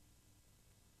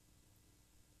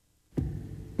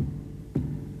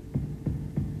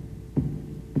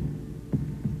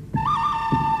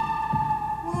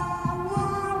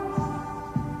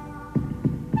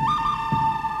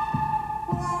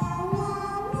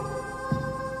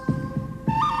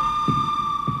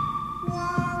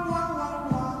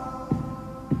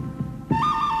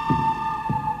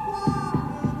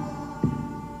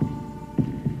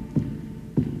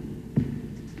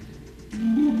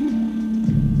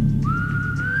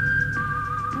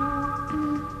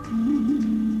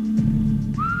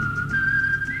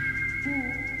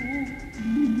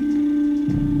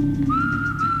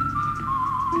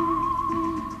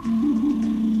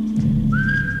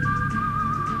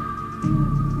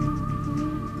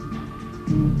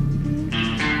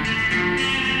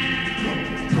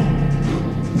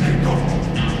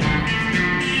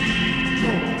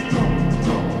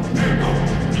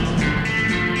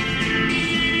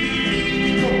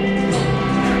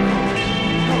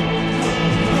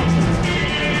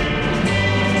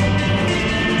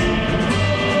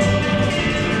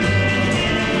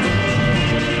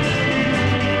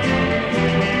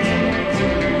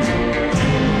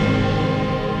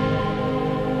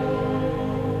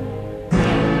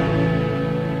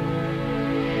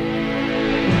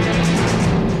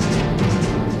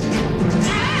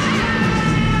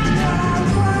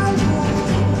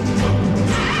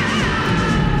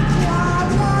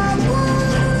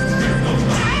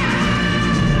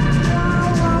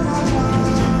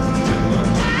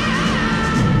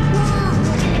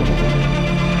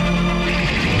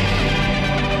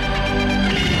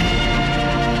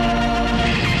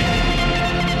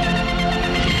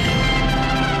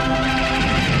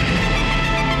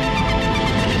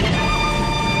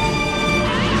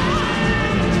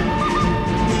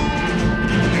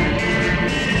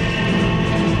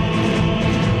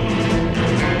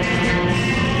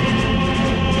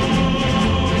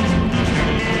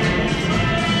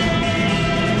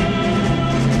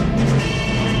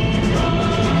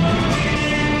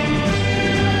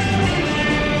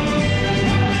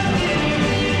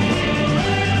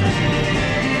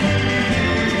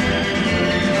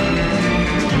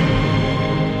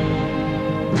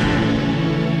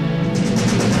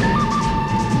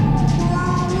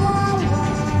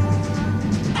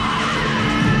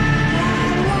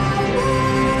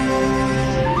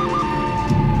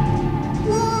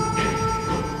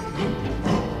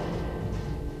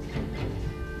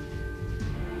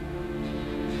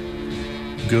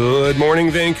Good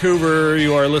morning, Vancouver.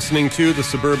 You are listening to the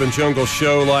Suburban Jungle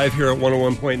Show live here at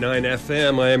 101.9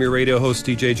 FM. I am your radio host,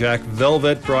 DJ Jack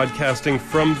Velvet, broadcasting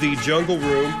from the Jungle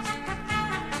Room.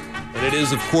 And it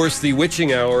is, of course, the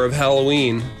witching hour of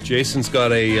Halloween. Jason's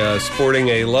got sporting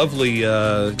a lovely,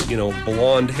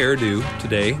 blonde hairdo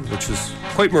today, which is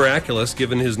quite miraculous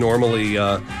given his normal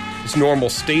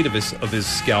state of his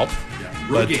scalp. Yeah,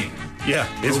 Rogaine. Yeah,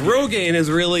 his Rogaine is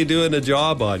really doing a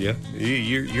job on you.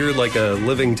 You're like a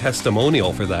living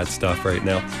testimonial for that stuff right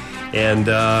now. And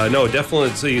no,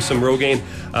 definitely see some Rogaine.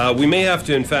 We may have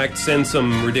to, in fact, send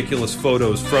some ridiculous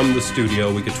photos from the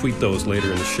studio. We could tweet those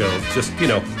later in the show. Just,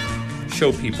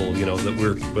 show people,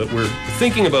 that we're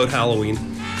thinking about Halloween.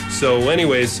 So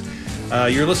anyways,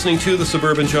 you're listening to the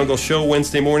Suburban Jungle Show,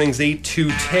 Wednesday mornings, 8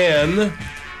 to 10.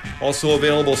 Also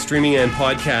available streaming and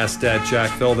podcast at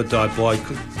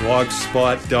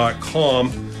jackvelvet.blogspot.com.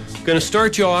 I'm going to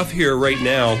start you off here right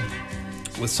now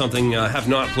with something I have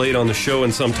not played on the show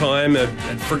in some time.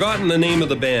 I'd forgotten the name of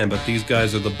the band, but these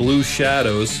guys are the Blue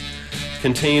Shadows.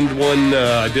 Contained one,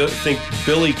 I think,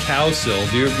 Billy Cowsill.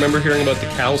 Do you remember hearing about the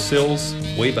Cowsills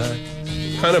way back?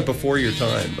 Kind of before your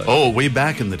time. But way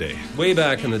back in the day. Way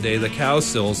back in the day, the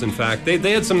Cowsills, in fact. They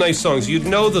had some nice songs. You'd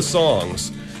know the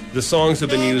songs. The songs have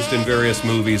been used in various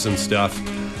movies and stuff.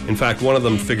 In fact, one of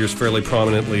them figures fairly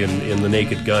prominently in The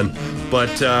Naked Gun.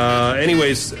 But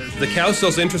anyways, the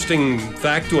Cowsills, interesting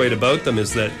factoid about them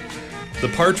is that the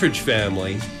Partridge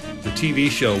Family, the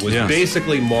TV show, was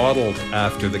basically modeled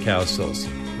after the Cowsills.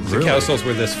 Really? The Cowsills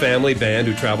were this family band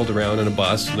who traveled around in a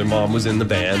bus. Their mom was in the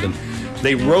band, and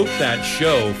they wrote that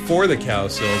show for the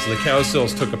Cowsills. The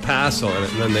Cowsills took a pass on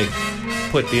it, and then they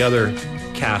put the other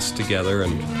cast together,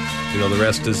 and the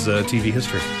rest is TV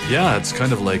history. Yeah, it's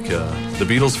kind of like the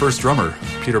Beatles' first drummer,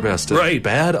 Peter Best. Right.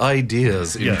 Bad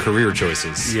ideas in career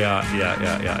choices. Yeah.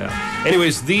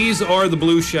 Anyways, these are the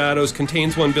Blue Shadows.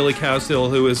 Contains one Billy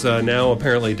Cowsill, who is now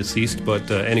apparently deceased.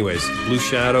 But anyways, Blue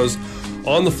Shadows.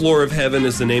 On the Floor of Heaven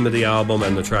is the name of the album,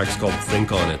 and the track's called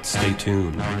Think on It. Stay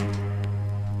tuned.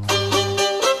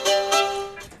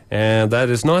 And that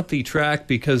is not the track,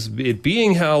 because it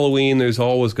being Halloween, there's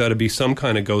always got to be some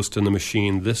kind of ghost in the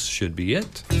machine. This should be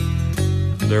it.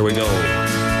 There we go.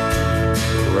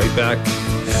 Right back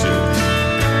soon.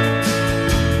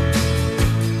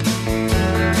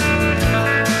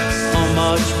 So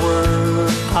much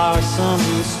work are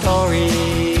some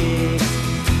stories.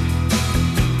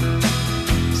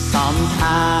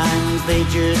 Sometimes they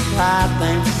just write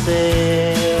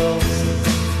themselves.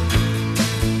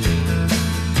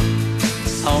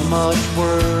 So much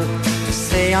work to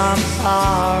say I'm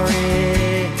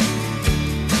sorry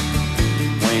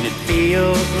when it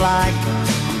feels like I'm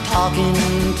talking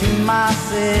to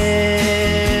myself.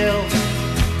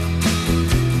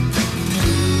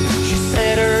 She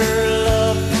said her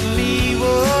love for me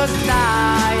was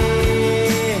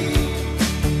dying.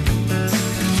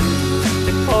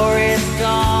 Before it's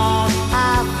gone,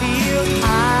 I feel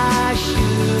I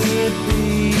should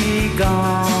be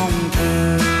gone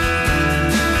too.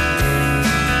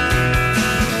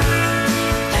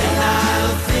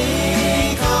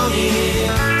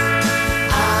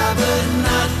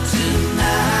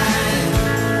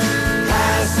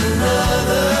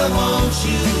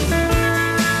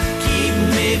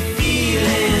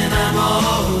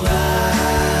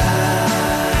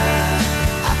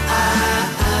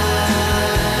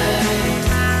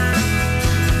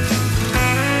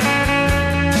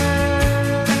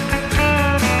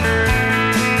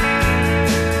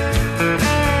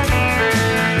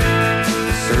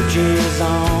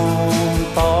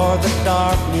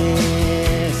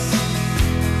 Darkness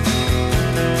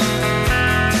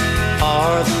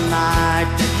or the night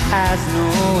that has no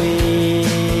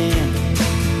end.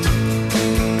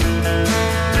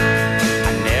 I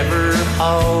never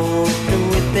hoped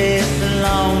with this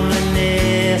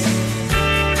loneliness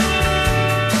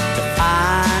to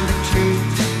find the truth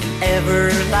and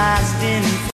everlasting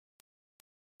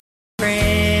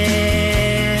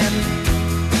friend.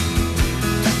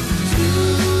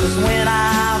 'Cause when I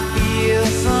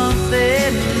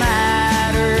something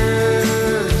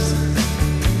matters,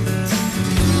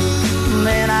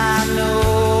 then I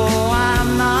know I'm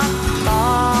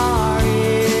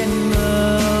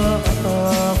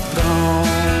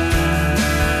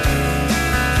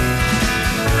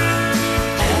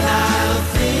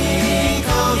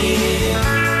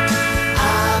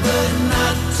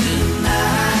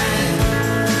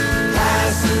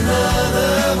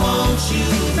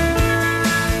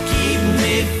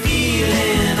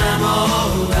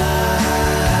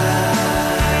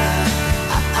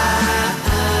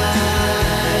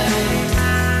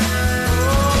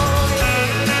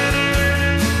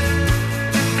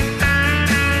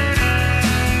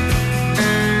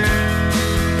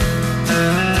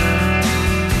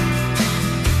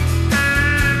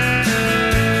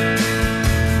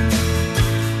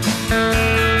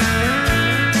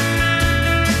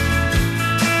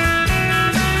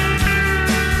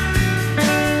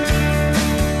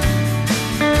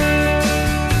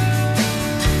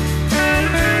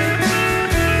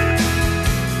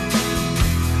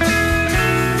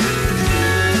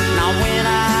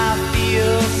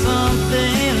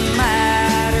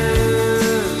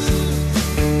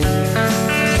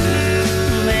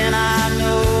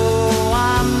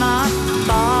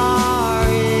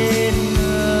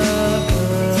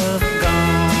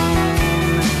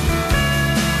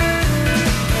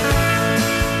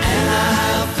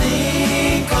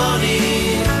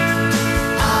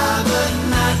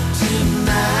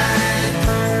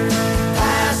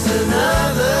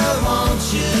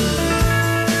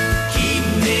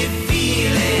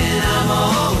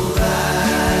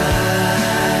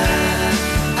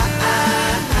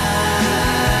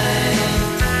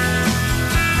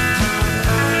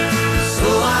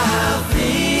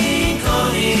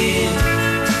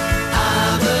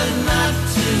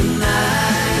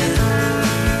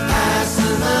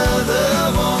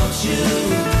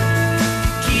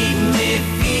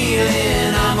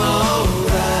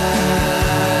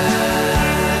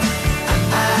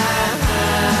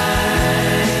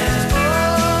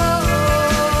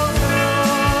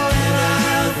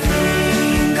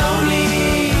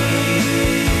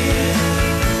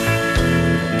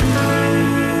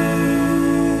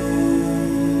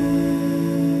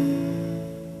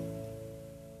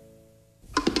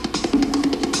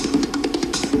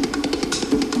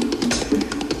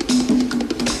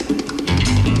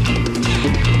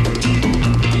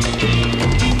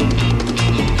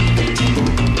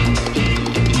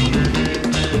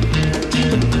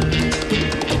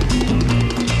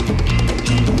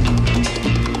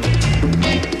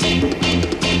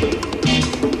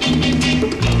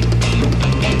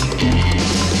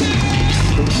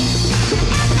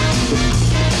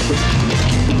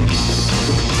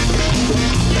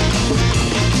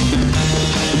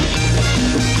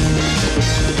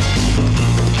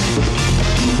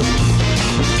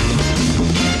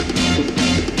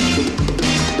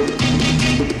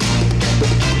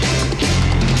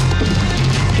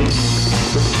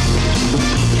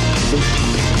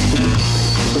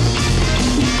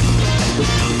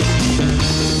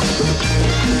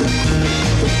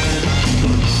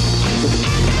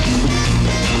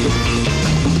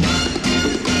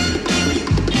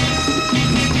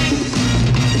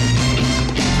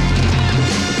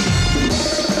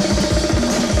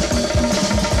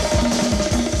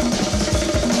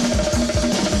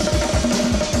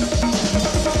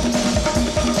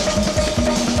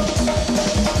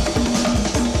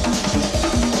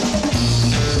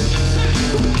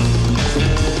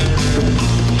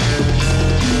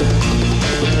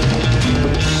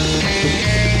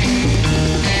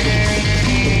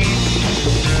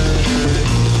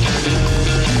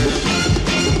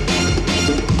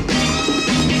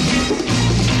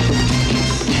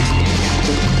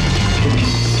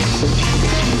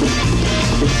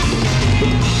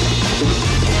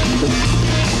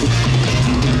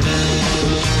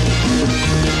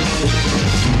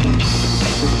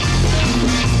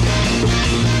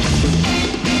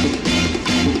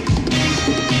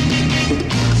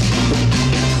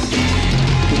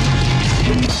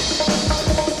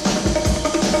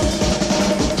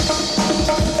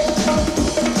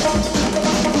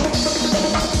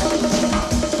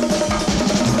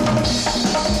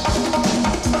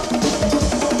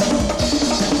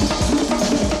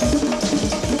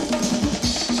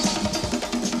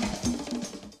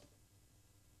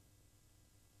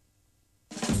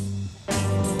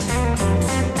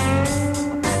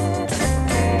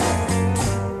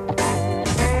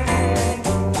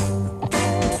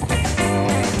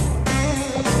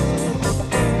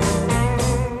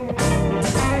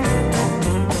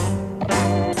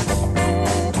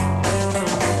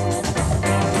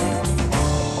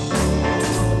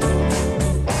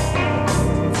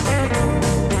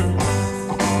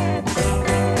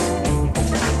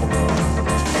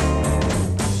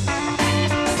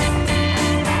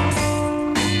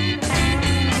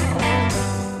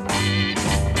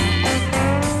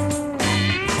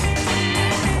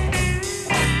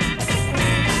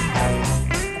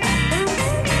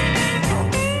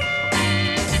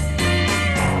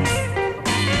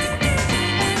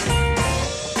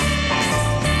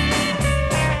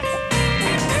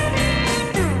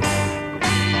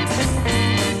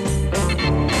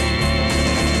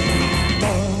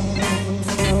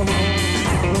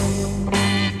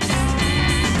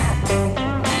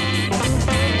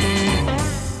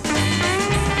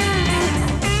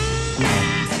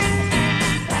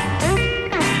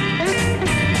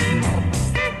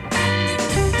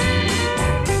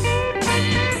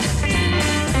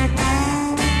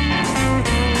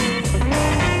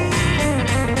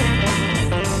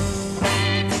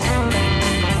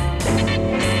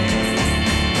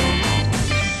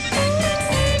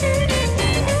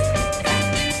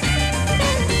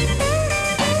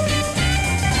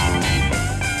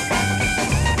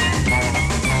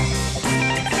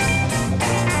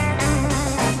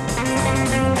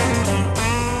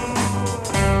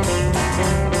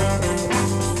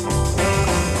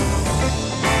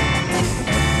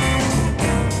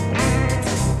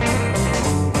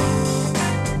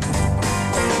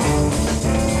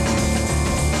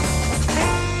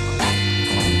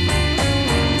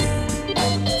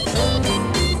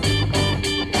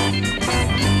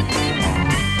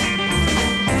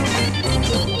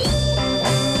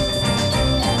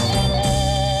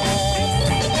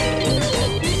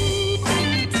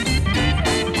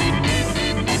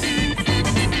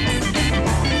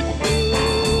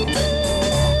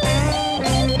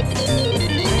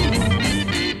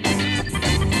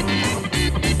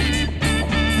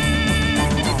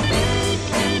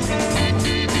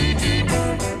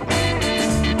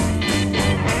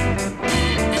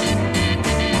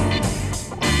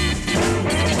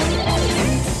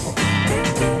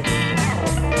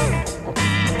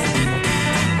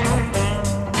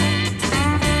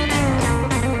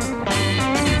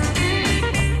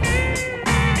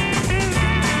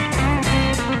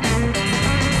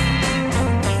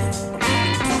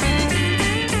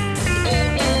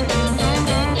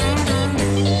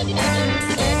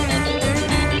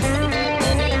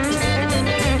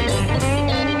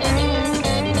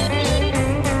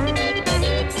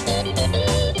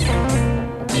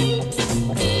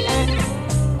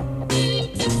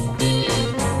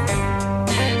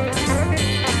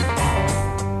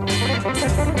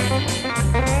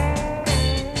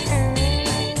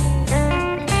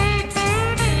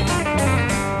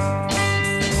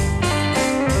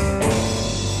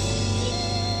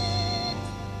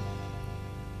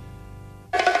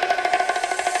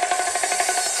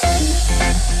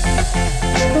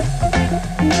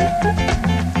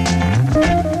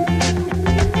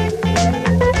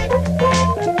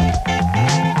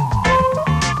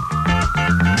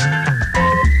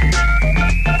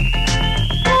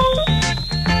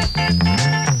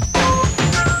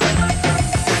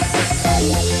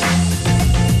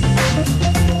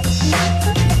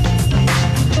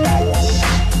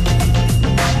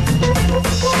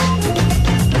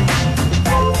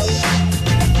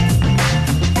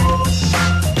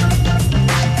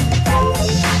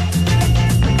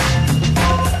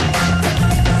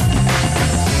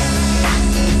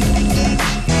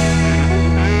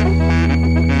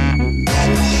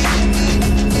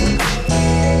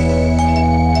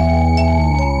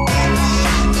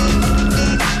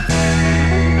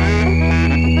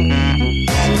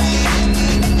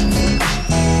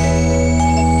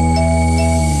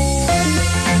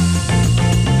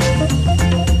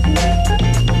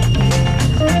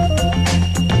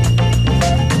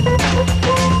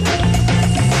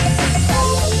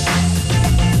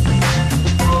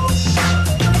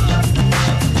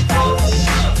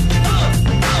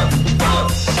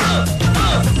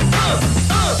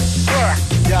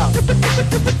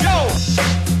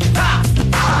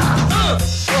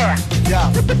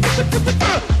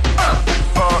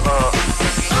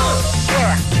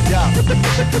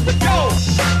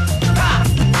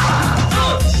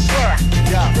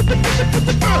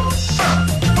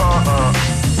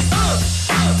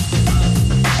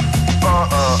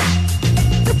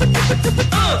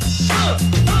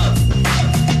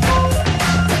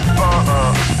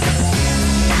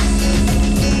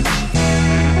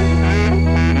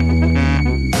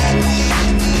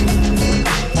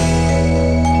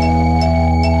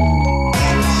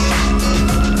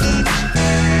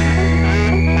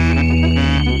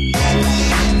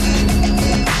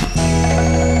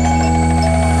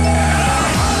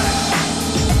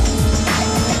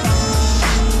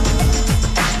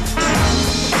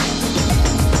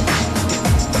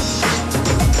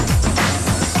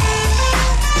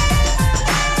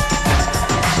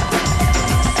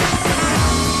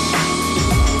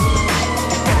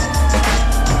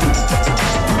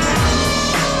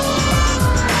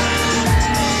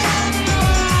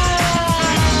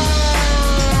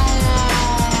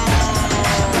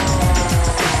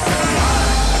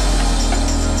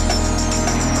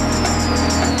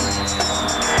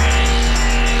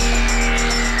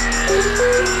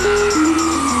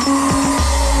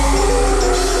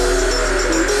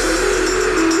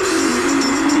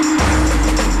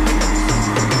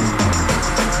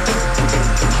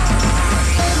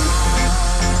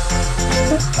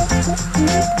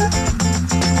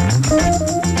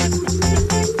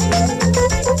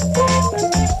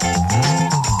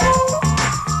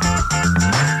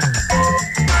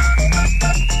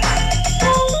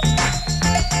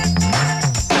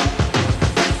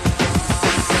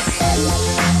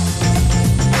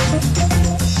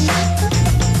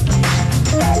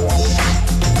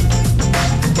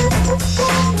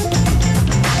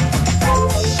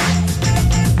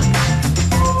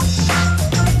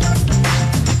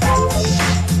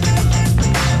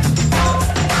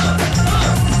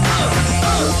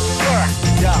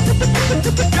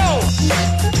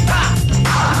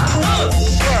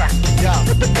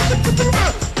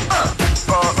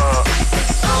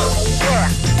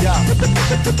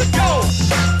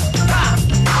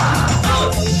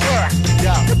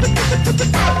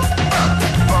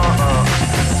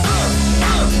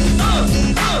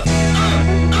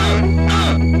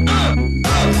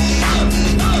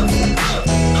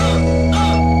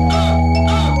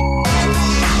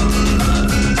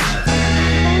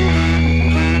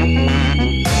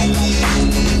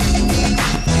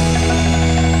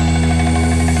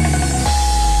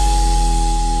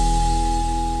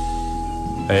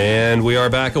And we are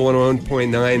back at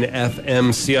 101.9 FM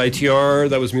CITR.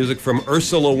 That was music from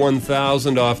Ursula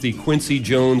 1000 off the Quincy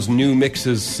Jones New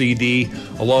Mixes CD.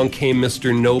 Along Came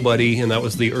Mr. Nobody, and that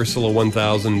was the Ursula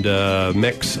 1000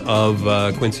 mix of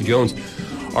Quincy Jones.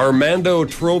 Armando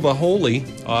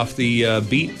Trovajoli off the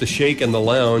Beat, the Shake, and the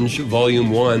Lounge, Volume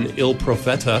 1, Il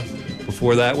Profeta.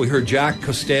 Before that, we heard Jack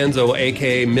Costanzo,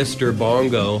 a.k.a. Mr.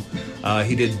 Bongo.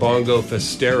 He did Bongo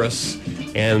Festeris.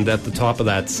 And at the top of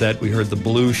that set, we heard the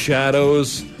Blue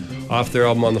Shadows off their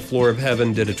album On the Floor of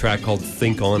Heaven, did a track called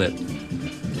Think On It.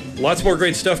 Lots more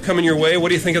great stuff coming your way. What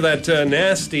do you think of that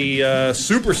nasty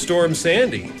Superstorm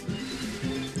Sandy?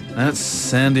 That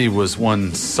Sandy was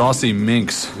one saucy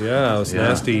minx. Yeah, it was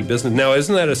nasty business. Now,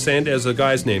 isn't that as a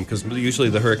guy's name? Because usually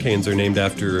the hurricanes are named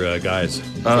after guys,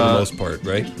 for the most part,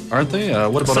 right? Aren't they?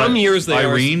 What about some years they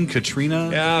Irene,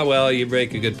 Katrina? Yeah, well, you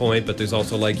make a good point, but there's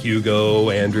also like Hugo,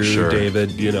 Andrew,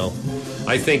 David, you know.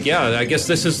 I think, I guess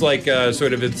this is like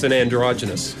sort of, it's an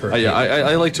androgynous hurricane.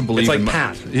 I like to believe... It's like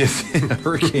Pat. Yes,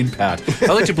 Hurricane Pat.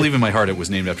 I like to believe in my heart it was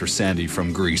named after Sandy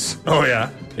from Greece. Oh, yeah?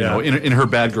 You know, in her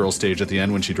bad girl stage at the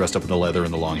end when she dressed up in the leather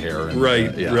and the long hair. And, right.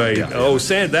 Oh,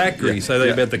 that Greece. Yeah, I thought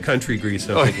you meant the country Greece.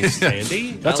 I'm thinking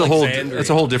Sandy? That's a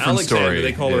whole different story.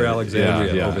 They call her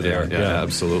Alexandria over there. Yeah,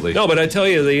 absolutely. No, but I tell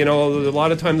you, a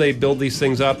lot of time they build these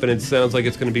things up and it sounds like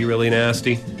it's going to be really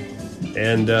nasty.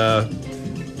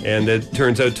 And it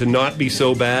turns out to not be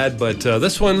so bad, but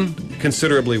this one,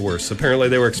 considerably worse. Apparently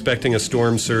they were expecting a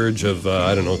storm surge of,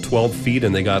 12 feet,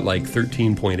 and they got like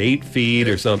 13.8 feet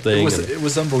or something. It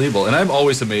was unbelievable. And I'm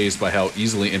always amazed by how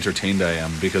easily entertained I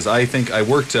am, because I think I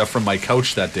worked from my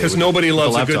couch that day. Because nobody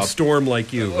loves a good storm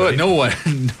like you. Right? No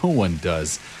one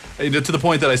does. To the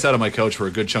point that I sat on my couch for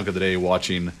a good chunk of the day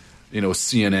watching...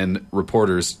 CNN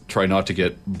reporters try not to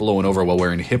get blown over while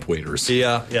wearing hip waders.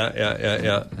 Yeah.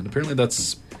 And apparently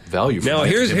that's value. Now,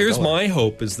 here's my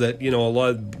hope is that, a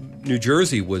lot of New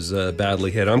Jersey was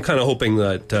badly hit. I'm kind of hoping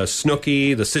that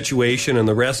Snooki, The Situation, and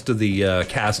the rest of the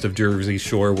cast of Jersey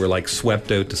Shore were like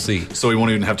swept out to sea. So we won't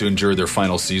even have to endure their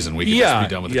final season. We can just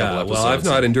be done with a couple episodes. Well, I've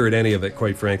not endured any of it,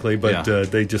 quite frankly, but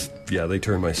they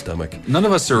turned my stomach. None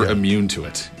of us are immune to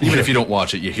it. Even if you don't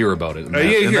watch it, you hear about it.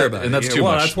 You hear about it. And that's too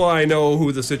well, much. That's why I know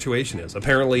who The Situation is.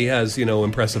 Apparently he has,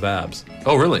 impressive abs.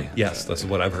 Oh, really? Yes, that's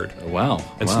what I've heard. Wow.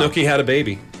 And Snooki had a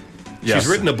baby. Yes.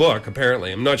 She's written a book,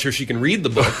 apparently. I'm not sure she can read the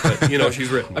book, but, she's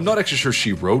written. I'm not actually sure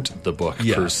she wrote the book,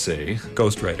 per se.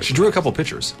 Ghostwriter. She drew a couple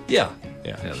pictures. Yeah,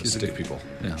 she's stick people.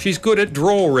 Yeah. She's good at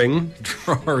drawing.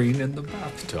 Drawing in the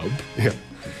bathtub.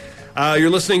 Yeah.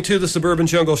 You're listening to the Suburban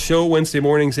Jungle Show, Wednesday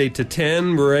mornings 8 to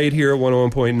 10, right here at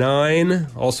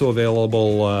 101.9. Also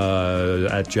available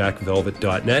at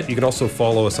jackvelvet.net. You can also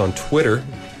follow us on Twitter,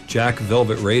 Jack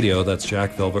Velvet Radio. That's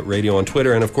Jack Velvet Radio on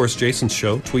Twitter. And, of course, Jason's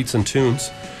show, Tweets and Tunes.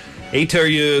 8,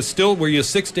 were you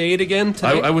 6 to 8 again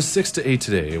today? I was 6 to 8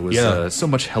 today. It was so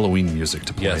much Halloween music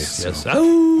to play. Yes.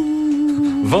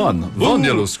 Von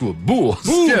Yellow School. Boo,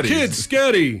 Boo, kids,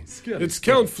 scatty. It's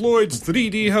Count Floyd's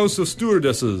 3D House of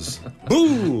Stewardesses.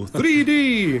 Boo,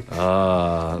 3D.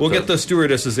 We'll get the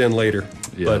stewardesses in later.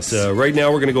 Yes. But right now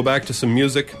we're going to go back to some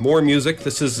music, more music.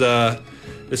 This is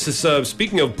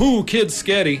speaking of Boo, kids,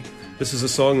 scatty, this is a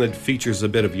song that features a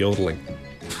bit of yodeling.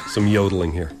 Some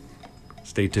yodeling here.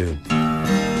 Stay tuned.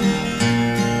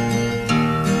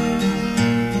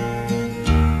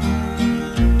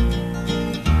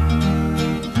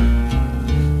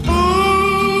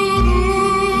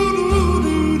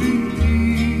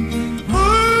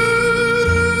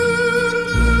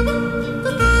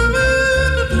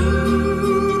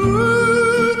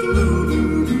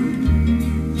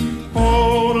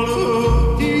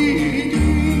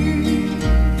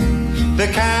 The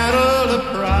cattle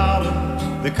are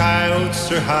prowling, the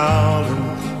coyotes are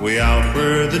howling, way out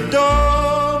where the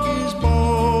dog is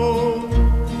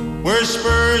born. Where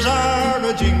spurs are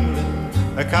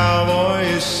a-jingling, a cowboy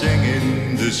is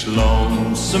singing this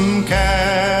lonesome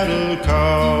cattle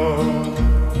call.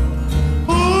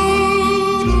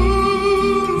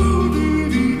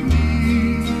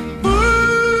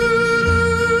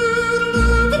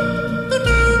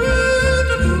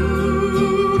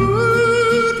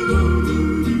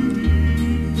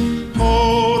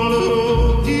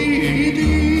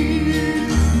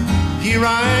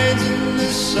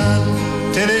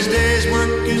 Till his day's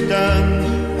work is done,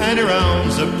 and he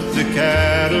rounds up the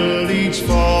cattle each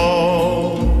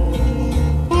fall.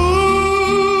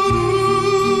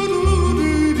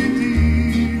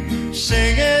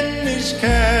 Singing his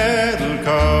cattle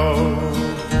call.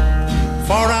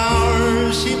 For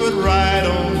hours he would ride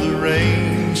on the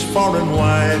range, far and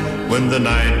wide, when the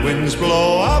night winds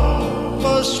blow up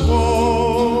a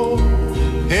squall.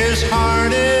 His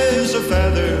heart is a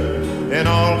feather, in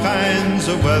all kinds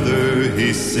of weather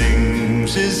he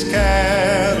sings his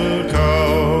cattle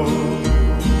call.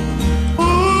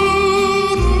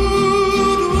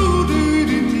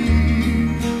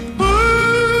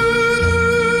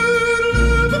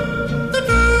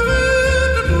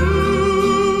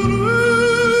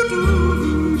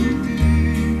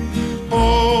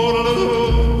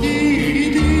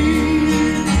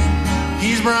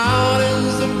 He's brown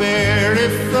as the berry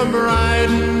from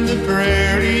riding the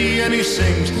prairie, and he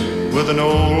sings with an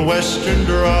old western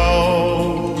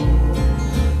drawl.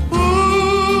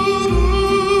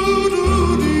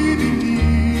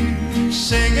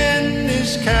 Singing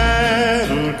his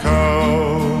cattle call.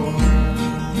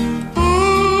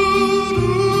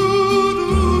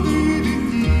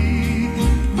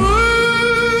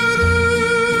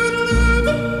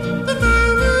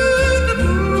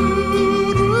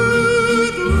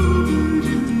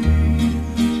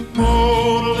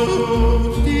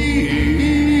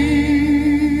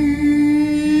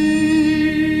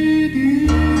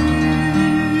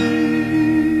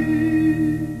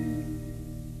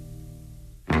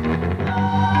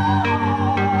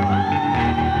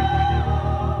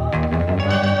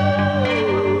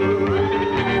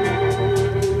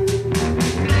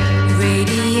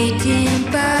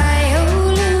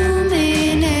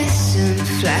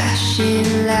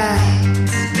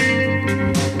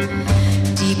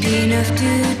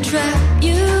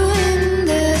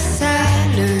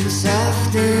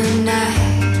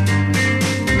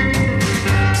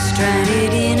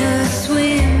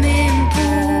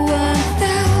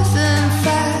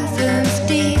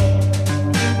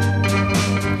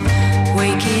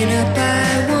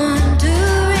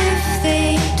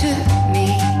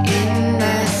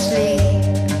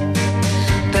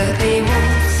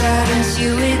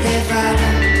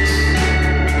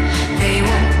 They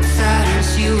won't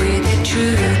silence you with their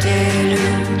true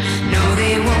delusion.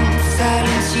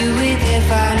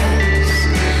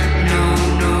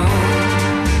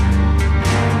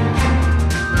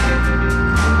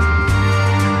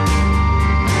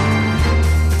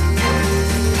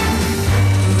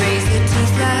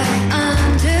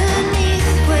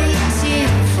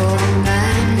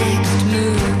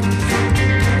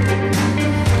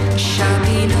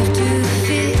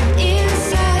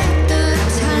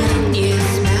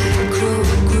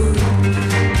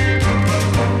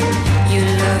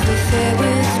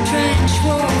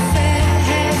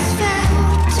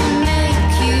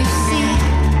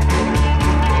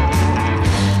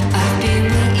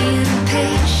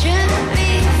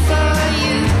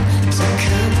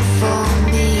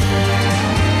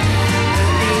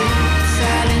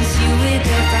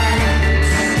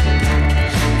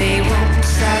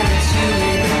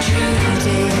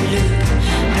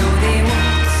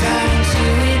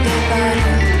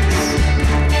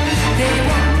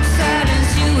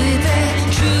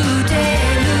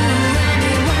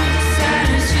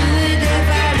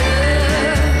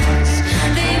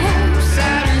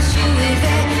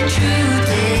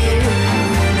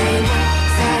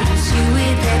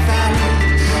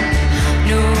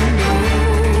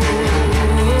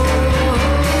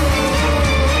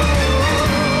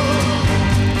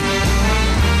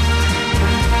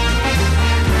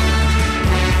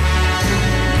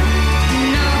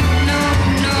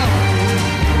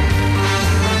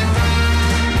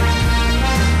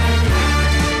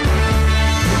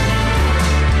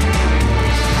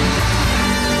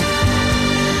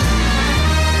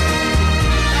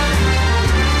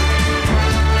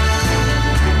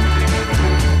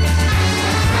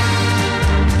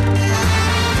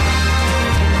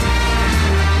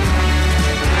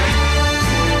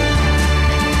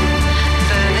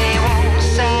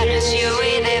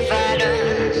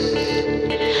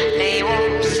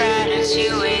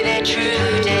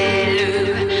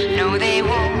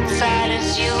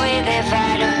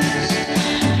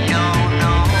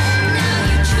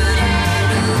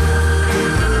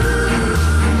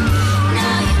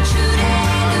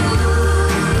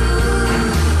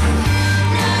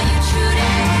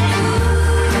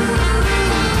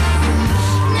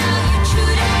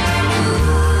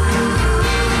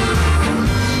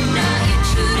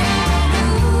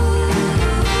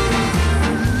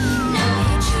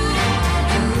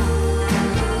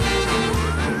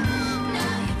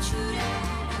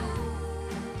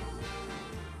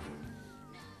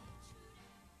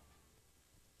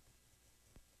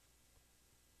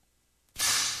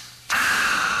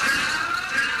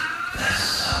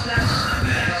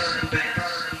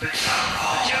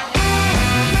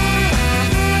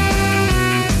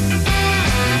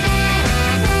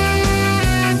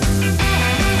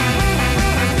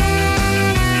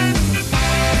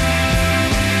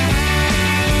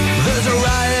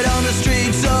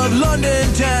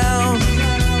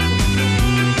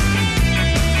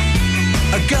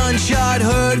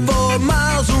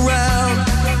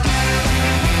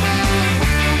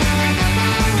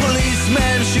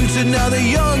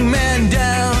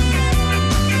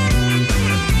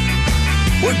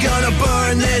 gonna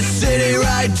burn this city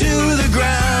right to the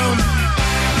ground.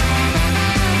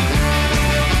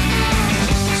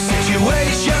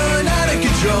 Situation out of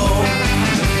control.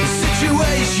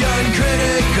 Situation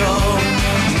critical.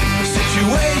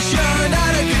 Situation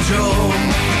out of control.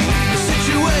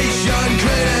 Situation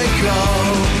critical.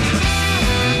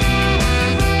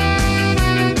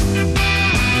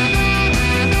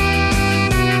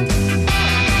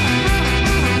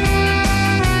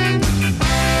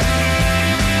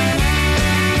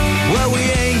 Well, we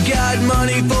ain't got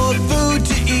money for food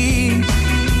to eat.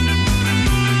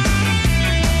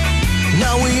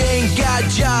 No, we ain't got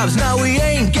jobs. No, we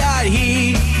ain't got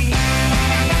heat.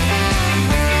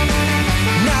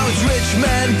 Now it's rich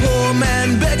man, poor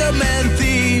man, beggar man,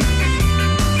 thief.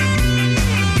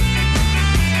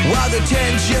 While the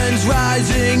tension's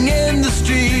rising in the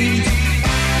street.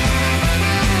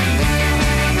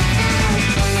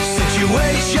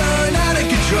 Situation out of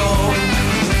control.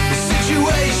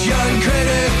 Situation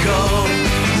critical.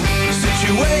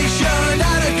 Situation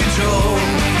out of control.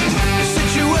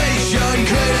 Situation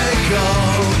critical.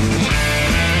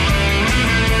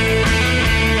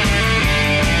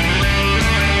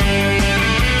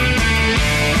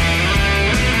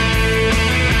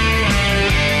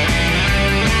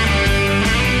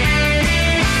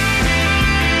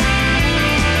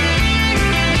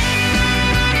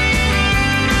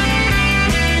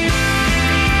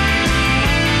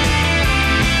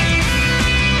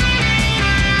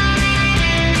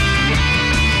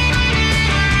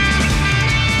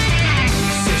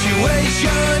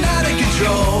 Situation out of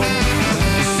control.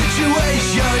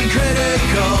 Situation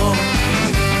critical.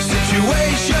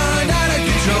 Situation out of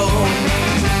control.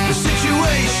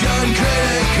 Situation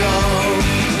critical.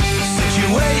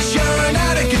 Situation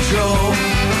out of control.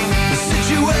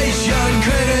 Situation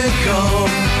critical.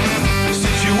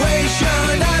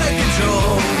 Situation out of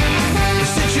control.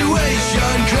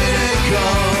 Situation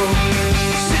critical.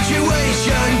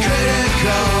 Situation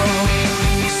critical.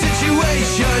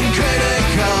 Situation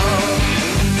critical.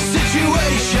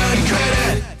 Situation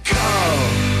critical.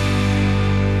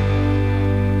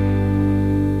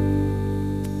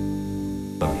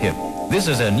 Hip. This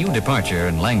is a new departure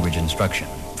in language instruction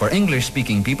for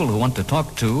English-speaking people who want to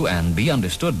talk to and be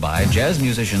understood by jazz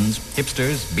musicians,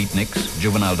 hipsters, beatniks,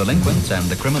 juvenile delinquents, and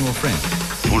the criminal fringe.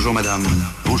 Bonjour madame,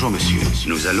 bonjour monsieur.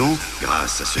 Nous allons,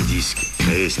 grâce à ce disque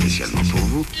créé spécialement pour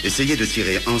vous, essayer de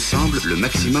tirer ensemble le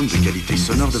maximum de qualité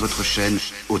sonore de votre chaîne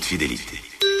haute fidélité.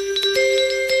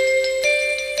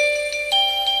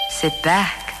 Sit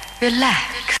back, relax.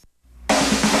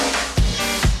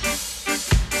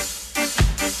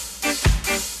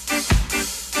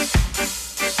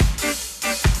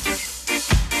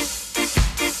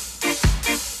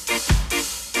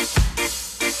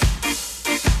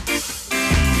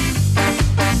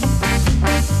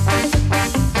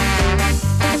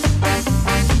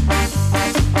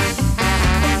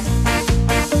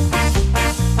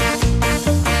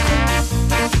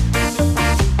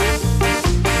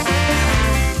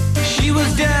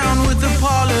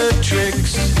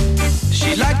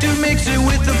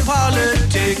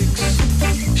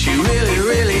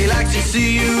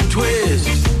 See you twist.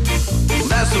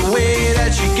 That's the way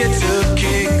that she gets her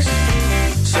kicks.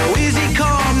 So easy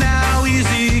come now,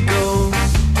 easy go.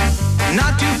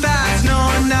 Not too fast, no,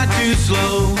 not too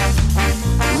slow.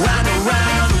 Round and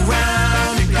round and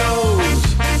round it goes.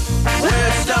 Where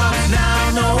it stops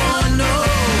now, no one knows.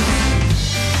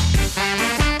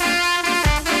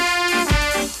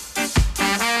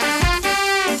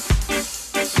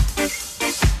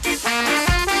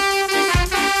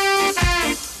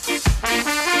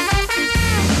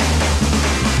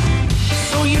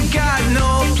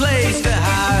 Place to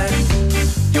hide.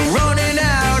 You're running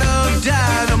out of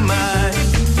dynamite.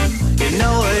 You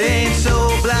know it ain't so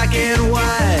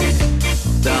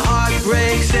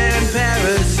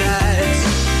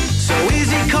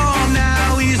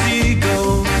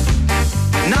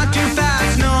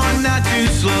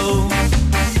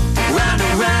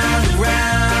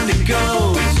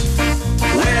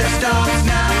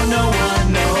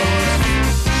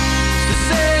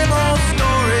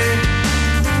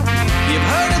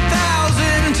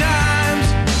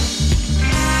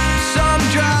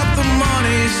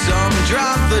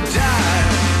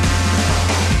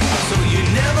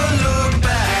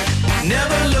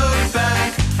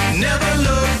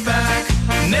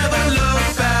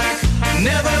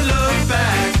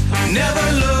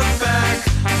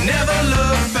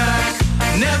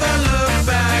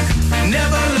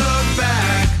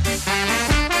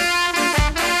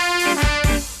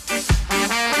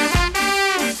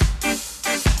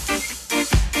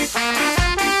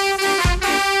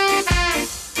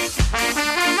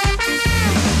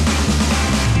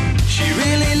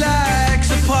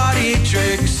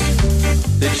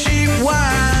the cheap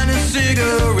wine and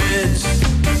cigarettes.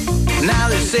 Now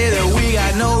they say that we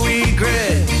got no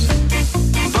regrets,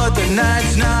 but the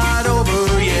night's not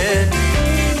over yet.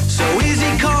 So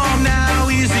easy calm now,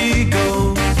 easy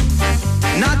go.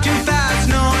 Not too fast,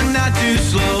 no, not too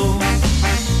slow.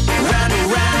 Round and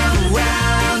round and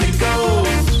round it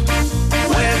goes.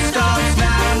 Where it stops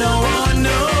now, no one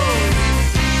knows.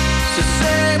 It's the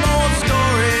same old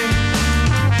story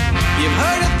you've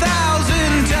heard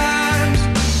 1,000 times.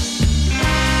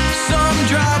 Some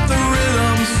drop the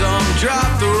rhythm, some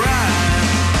drop the rhyme.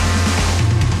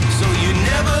 So you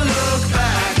never look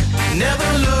back, never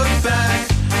look back,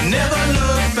 never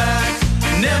look back,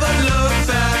 never look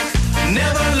back,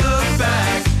 never look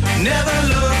back, never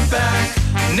look back,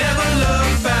 never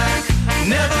look back,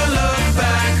 never look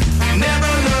back, never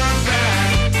look back.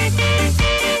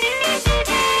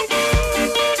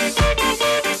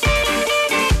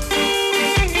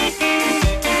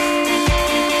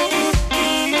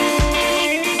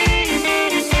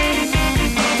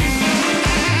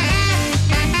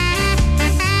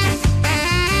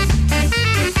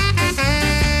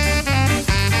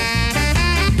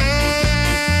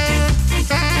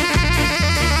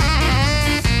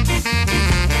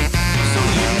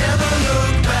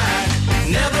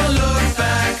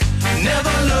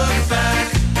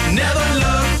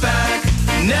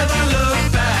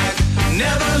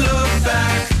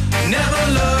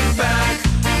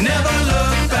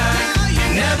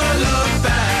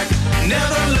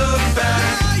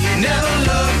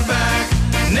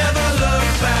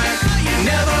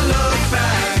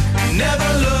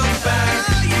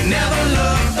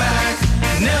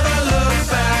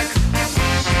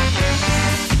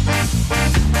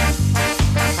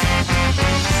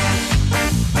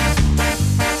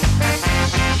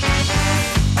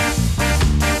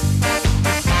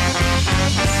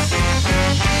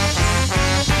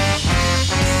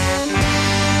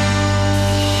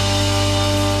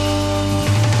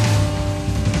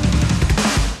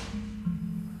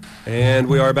 And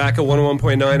we are back at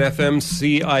 101.9 FM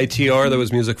CITR. That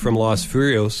was music from Los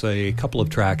Furios, a couple of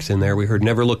tracks in there. We heard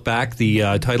Never Look Back,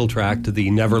 the title track to the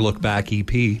Never Look Back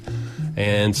EP.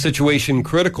 And Situation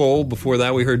Critical. Before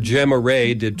that, we heard Gemma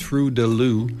Ray did True de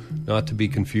Lou, not to be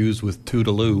confused with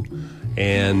Toodaloo.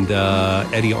 And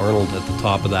Eddie Arnold at the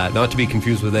top of that, not to be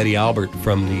confused with Eddie Albert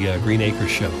from the Green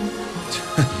Acres show.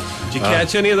 Did you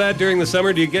catch any of that during the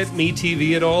summer? Do you get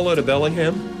MeTV at all out of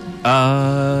Bellingham?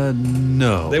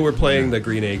 No. They were playing the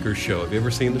Green Acres show. Have you ever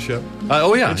seen the show?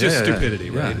 Oh, yeah. It's just yeah, stupidity,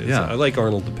 yeah. right? Yeah. I like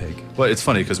Arnold the Pig. Well, it's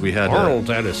funny because we had Arnold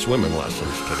had his swimming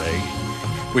lessons today.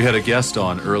 we had a guest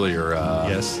on earlier.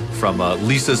 Yes. From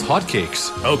Lisa's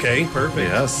Hotcakes. Okay, perfect.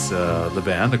 Yes, the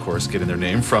band, of course, getting their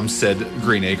name from said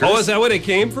Green Acres. Oh, is that what it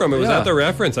came from? It was Yeah. at the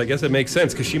reference. I guess it makes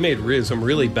sense because she made some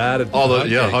really bad at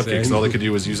hotcakes. All they could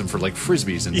do was use them for like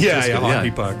frisbees and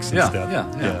hockey pucks and stuff.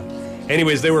 Yeah.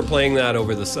 Anyways, they were playing that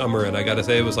over the summer, and I got to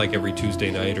say, it was like every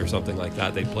Tuesday night or something like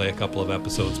that. They'd play a couple of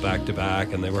episodes back to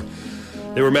back, and they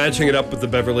were matching it up with the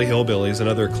Beverly Hillbillies,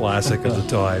 another classic of the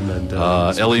time. And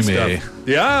Ellie Mae. Stuff.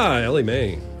 Yeah, Ellie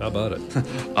Mae. How about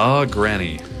it?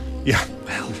 Granny. Yeah.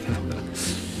 Well,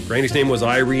 Granny's name was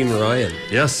Irene Ryan.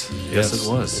 Yes, it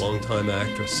was. Longtime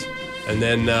actress. And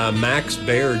then Max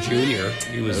Baer Jr.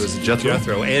 He was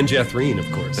Jethro. And Jethreen, of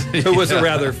course. Who was a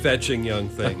rather fetching young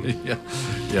thing.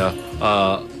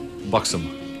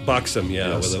 Buxom. Buxom,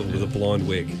 Yes. with a blonde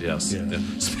wig. Yes. Yeah.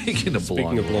 Speaking of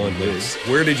blonde wigs,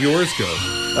 where did yours go?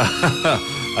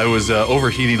 I was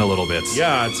overheating a little bit.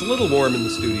 Yeah, it's a little warm in the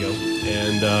studio,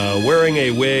 and wearing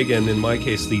a wig, and in my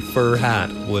case, the fur hat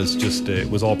was just it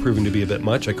was all proving to be a bit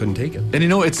much. I couldn't take it. And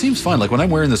it seems fine. Like when I'm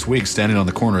wearing this wig standing on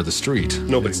the corner of the street,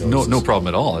 nobody notices. No problem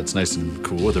at all. It's nice and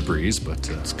cool with a breeze, but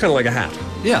it's kind of like a hat.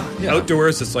 Yeah.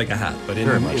 Outdoors, it's like a hat, but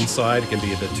inside, it can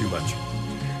be a bit too much.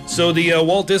 So the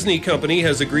Walt Disney Company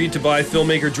has agreed to buy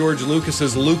filmmaker George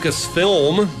Lucas's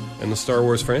Lucasfilm and the Star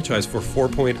Wars franchise for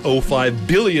 $4.05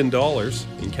 billion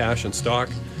in cash and stock.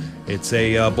 It's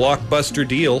a blockbuster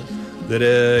deal that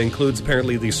includes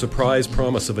apparently the surprise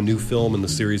promise of a new film in the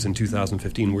series in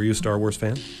 2015. Were you a Star Wars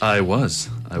fan? I was.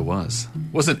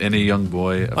 Wasn't any young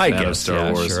boy a fan of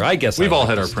Star Wars? Sure. I guess we've all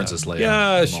had our stuff. Princess Leia.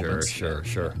 Yeah, moments.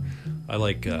 sure. I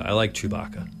like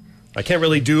Chewbacca. I can't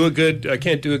really do I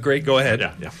can't do it great. Go ahead.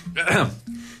 Yeah.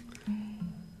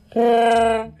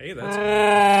 Hey,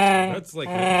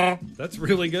 that's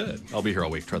really good. I'll be here all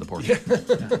week. Try the pork.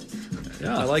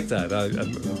 Yeah, I like that. I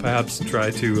perhaps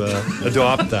try to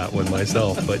adopt that one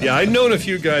myself. But yeah, I've known a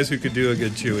few guys who could do a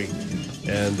good Chewie,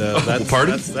 and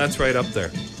that's right up there.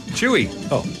 Chewie.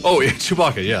 Oh, yeah,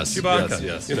 Chewbacca. Yes. Chewbacca.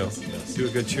 Yes. Do a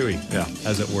good Chewie. Yeah,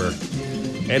 as it were.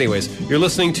 Anyways, you're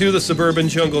listening to the Suburban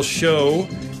Jungle Show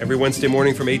every Wednesday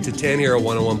morning from 8 to 10 here at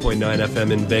 101.9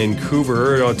 FM in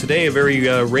Vancouver. Today, a very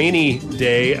rainy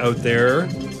day out there.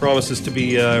 Promises to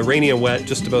be rainy and wet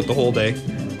just about the whole day.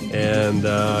 And,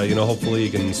 hopefully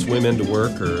you can swim into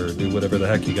work or do whatever the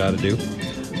heck you got to do.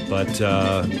 But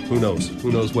who knows?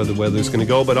 Who knows where the weather's going to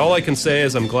go? But all I can say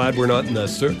is I'm glad we're not in a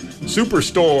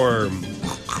superstorm.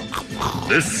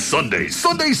 This Sunday,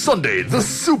 the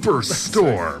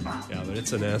superstorm. Yeah, but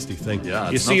it's a nasty thing. Yeah,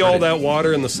 you it's see not all pretty. that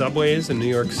water in the subways in New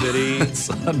York City It's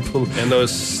unbelievable. and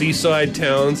those seaside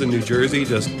towns in New Jersey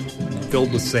just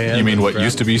filled with sand. You mean and what crap.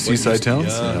 used to be What seaside used- towns?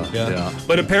 Yeah.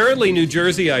 But apparently New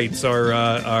Jerseyites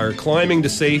are climbing to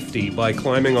safety by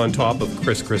climbing on top of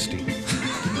Chris Christie.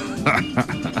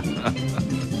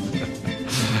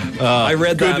 I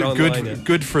read that online.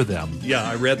 Good for them. Yeah,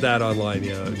 I read that online.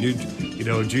 Yeah,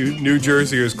 New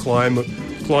Jerseyers climb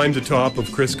atop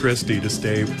of Chris Christie to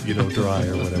stay, dry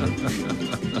or whatever.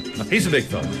 He's a big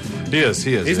fella. He is.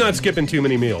 He's not skipping too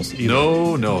many meals either.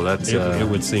 No, that's It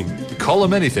would seem. call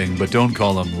him anything, but don't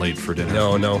call him late for dinner.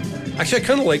 No. Actually, I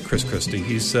kind of like Chris Christie.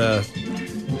 He's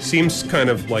seems kind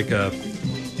of like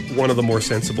one of the more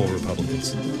sensible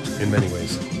Republicans in many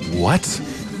ways. What?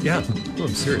 Yeah, no, I'm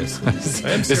serious. I am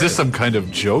serious. Is this some kind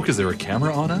of joke? Is there a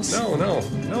camera on us?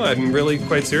 No, I'm really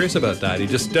quite serious about that. He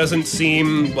just doesn't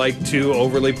seem like too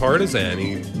overly partisan.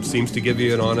 He seems to give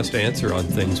you an honest answer on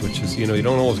things, which is, you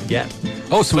don't always get.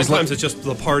 Oh, so Sometimes it's just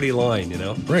the party line,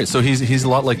 Right, so he's a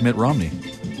lot like Mitt Romney.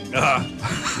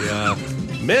 Yeah.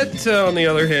 Mitt, on the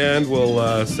other hand,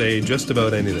 will say just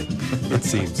about anything, it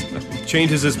seems.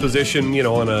 Changes his position,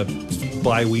 on a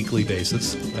bi-weekly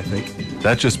basis, I think.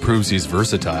 That just proves he's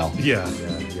versatile. Yeah.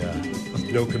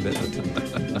 No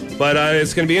commitment. But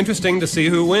it's going to be interesting to see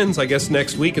who wins. I guess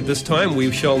next week at this time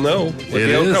we shall know what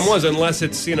the outcome was, unless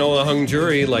it's, a hung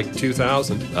jury like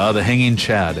 2000. The Hanging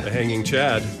Chad. The Hanging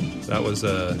Chad. That was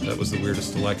the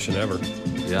weirdest election ever.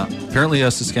 Yeah. Apparently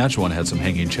Saskatchewan had some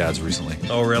Hanging Chads recently.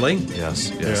 Oh, really?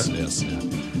 Yes.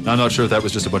 Now, I'm not sure if that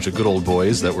was just a bunch of good old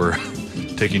boys that were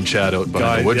taking Chad out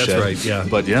behind the woodshed. That's right, yeah.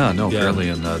 But apparently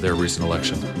in their recent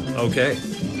election. Okay.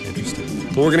 Interesting.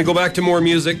 Well, we're going to go back to more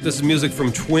music. This is music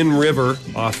from Twin River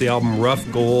off the album Rough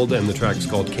Gold, and the track is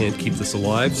called Can't Keep This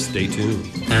Alive. Stay tuned.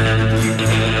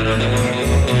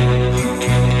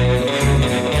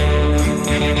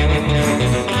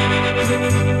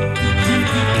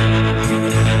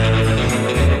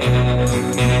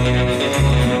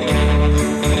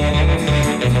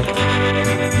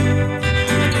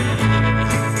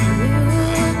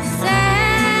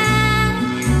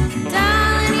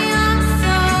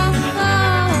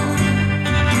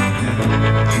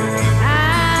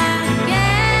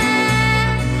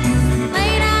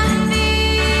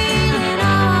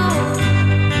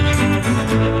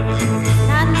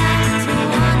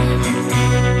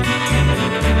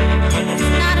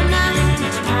 Not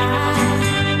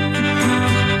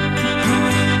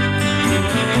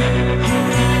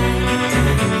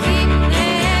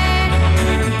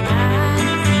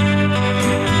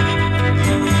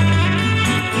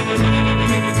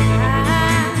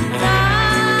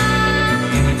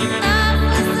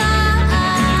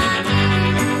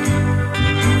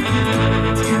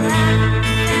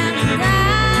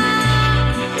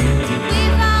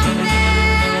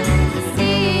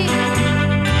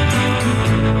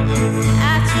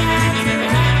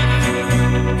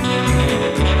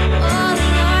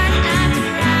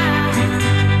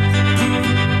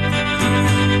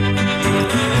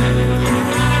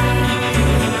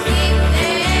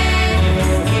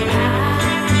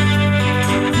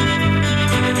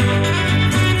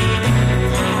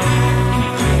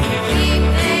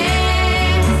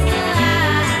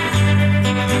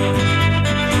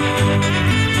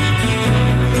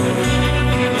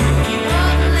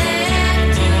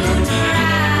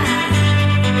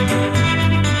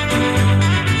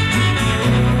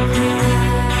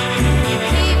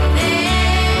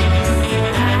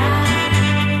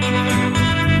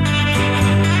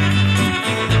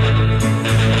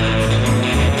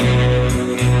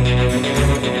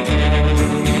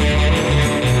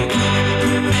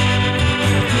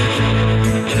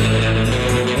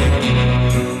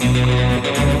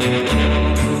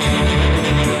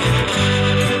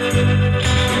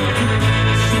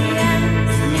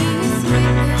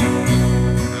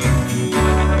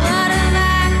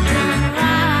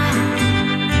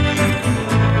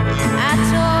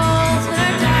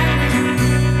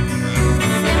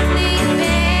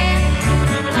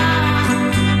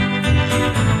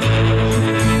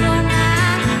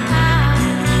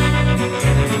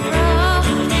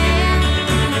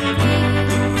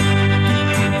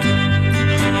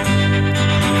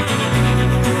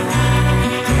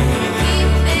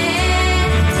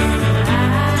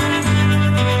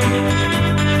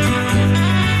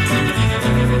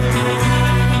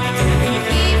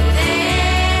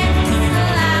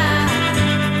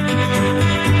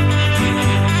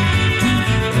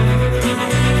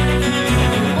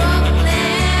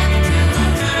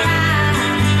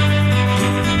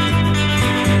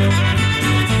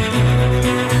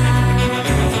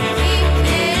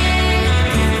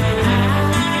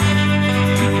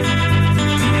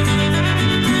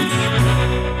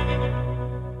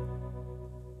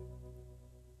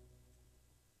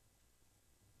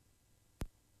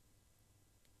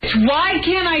Why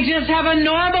can't I just have a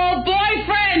normal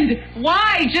boyfriend?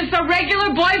 Why? Just a regular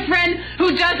boyfriend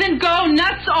who doesn't go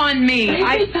nuts on me.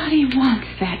 Everybody wants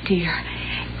that, dear.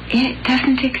 It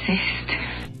doesn't exist.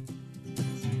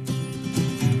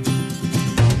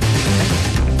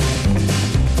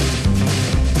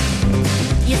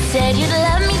 You said you'd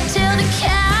love me till the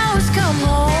cows come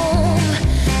home.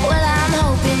 Well, I'm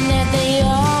hoping that they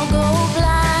all go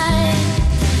blind.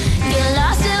 Get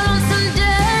lost out on some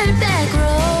dirtbag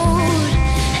road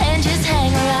and just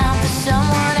hang around for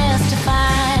someone else to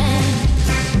find.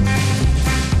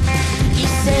 You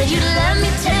said you'd love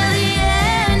me till the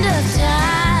end of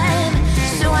time,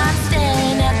 so I'm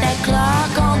staring at that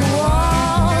clock on the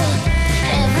wall.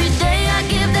 Every day I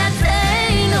give that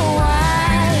thing a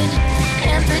whine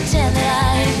and pretend that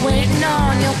I ain't waiting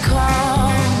on your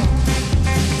call.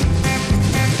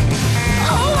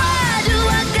 Oh, why do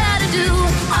I gotta do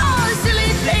all the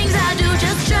silly things I do,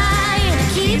 just trying to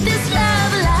keep this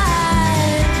love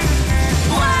alive?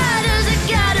 Why does it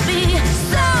gotta be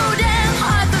so damn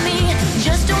hard for me?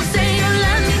 Just don't say you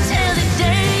love me till the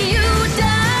day you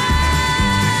die.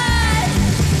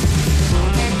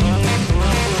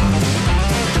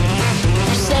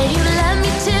 You say you love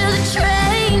me till the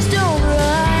trains don't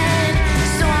run,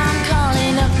 so I'm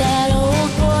calling up that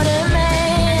old border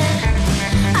man.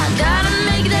 I gotta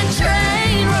make that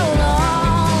train roll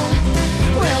on.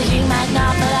 Well, he might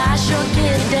not, but I sure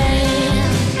get a damn.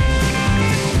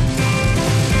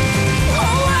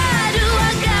 Oh, why do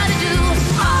I gotta do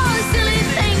all the silly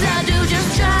things I do, just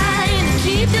trying to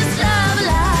keep this love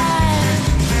alive?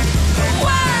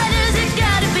 Why does it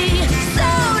gotta be so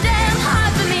damn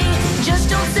hard for me? Just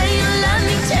don't say you love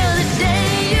me till the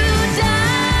day you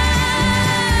die.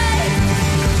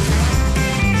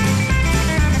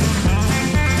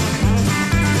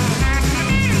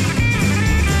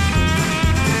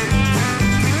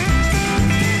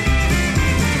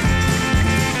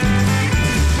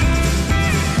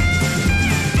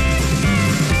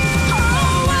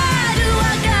 Oh, why do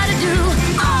I gotta do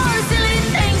all the silly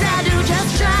things I do,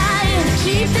 just trying to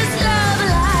keep this love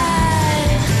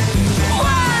alive?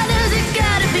 Why does it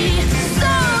gotta be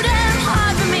so damn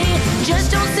hard for me?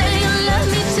 Just don't say you love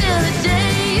me till the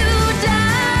day you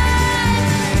die.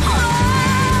 Oh,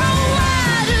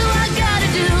 why do I gotta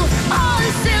do all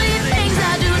the silly things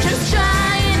I do, just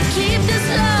trying to keep this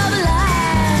love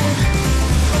alive?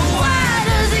 Why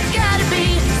does it gotta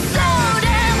be so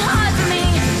damn hard for me?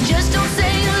 Just don't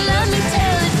say you love me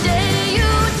till the day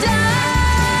you die.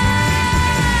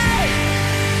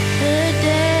 The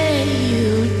day you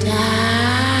die.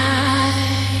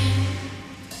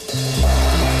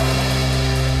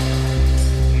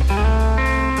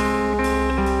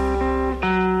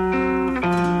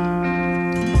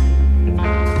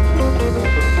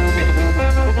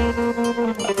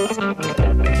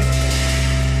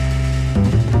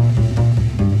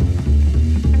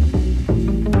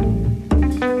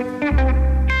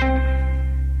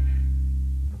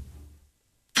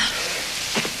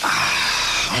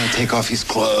 I want to take off these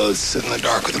clothes, sit in the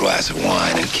dark with a glass of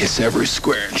wine, and kiss every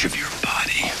square inch of your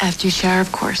body. After you shower,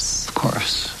 of course. Of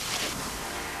course.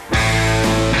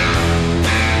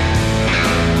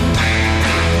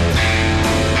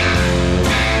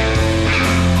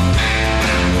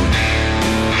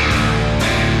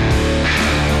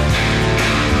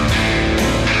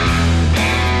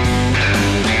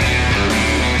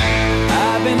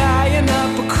 I've been eyeing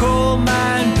up a coal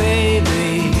mine,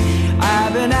 baby.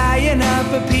 I've been eyeing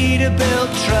up a Peterbilt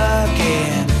truck,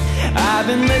 and I've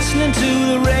been listening to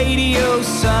the radio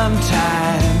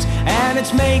sometimes, and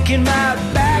it's making my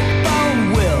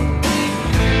backbone wilt.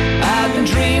 I've been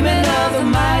dreaming of a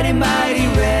mighty, mighty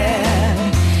red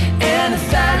and a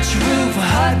thatch roof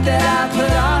hut that I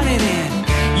put on it in.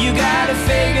 You gotta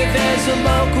figure there's a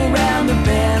local round the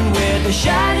bend with a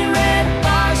shiny red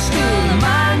bar stool.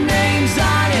 My name's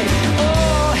on it.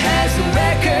 Oh, has the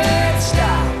record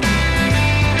stopped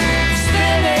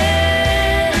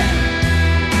spinning?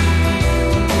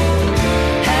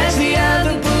 Has the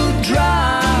other boot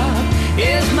dropped?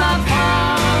 Is my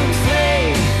palm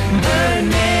flame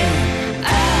burning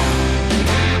out?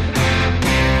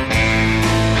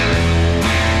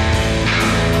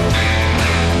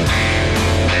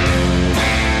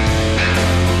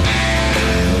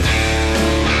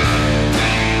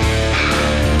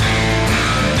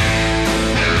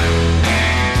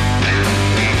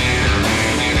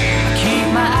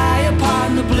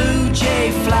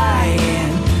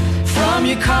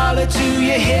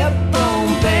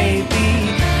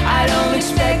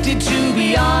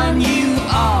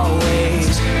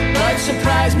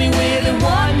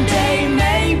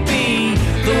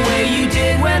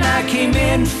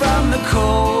 skin from the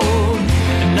cold.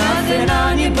 Nothing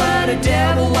on you but a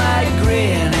devil white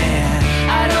grin. And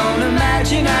I don't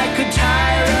imagine I could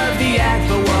tire of the act,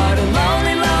 but what a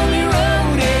lonely, lonely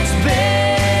road it's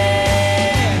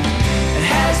been. And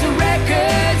has the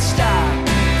record stopped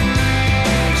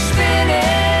spinning?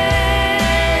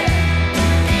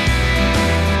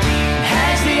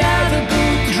 Has the other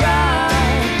boot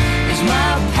dropped? Is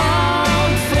my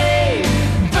palm flame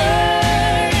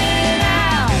burning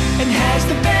out? And has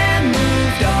the band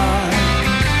moved on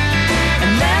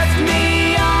and left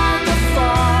me on the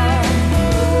farm?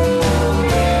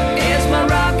 Is my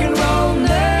rock and roll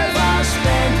nerve all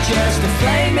spent? Just a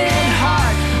flaming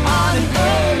heart on an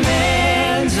old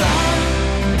man's arm.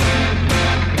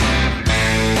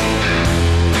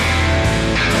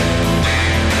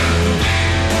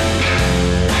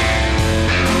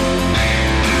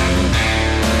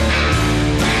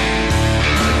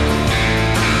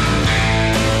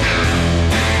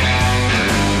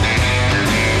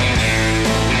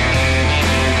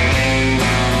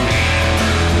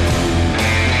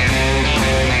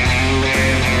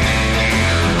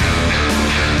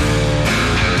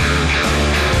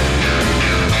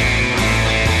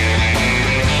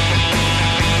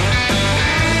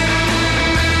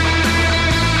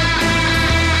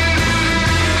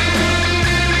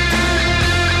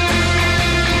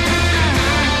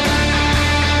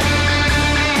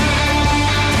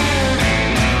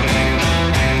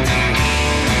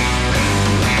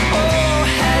 Oh,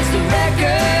 has the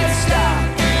record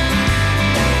stopped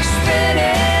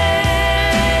spinning?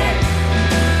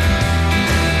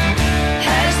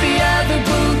 Has the other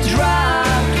boot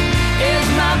dropped? Is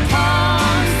my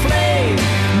palm flame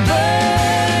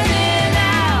burning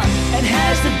out? And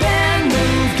has the band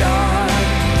moved on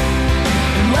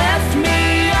and left me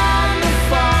on the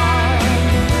farm?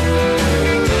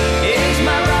 Is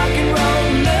my rock and roll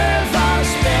nerve all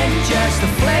spent? Just a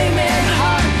flaming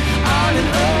heart on an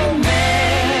old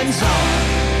man's arm.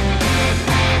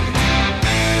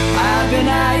 I've been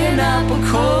eyeing up a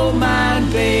coal mine,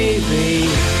 baby.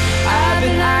 I've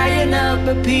been eyeing up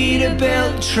a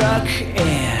Peterbilt truck,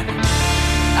 and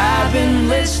I've been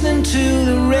listening to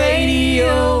the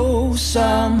radio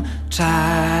sometimes.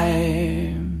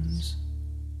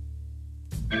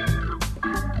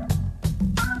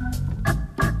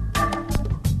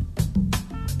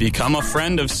 Become a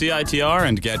friend of CITR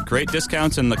and get great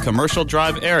discounts in the Commercial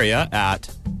Drive area at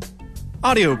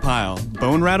Audiopile,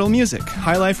 Bone Rattle Music,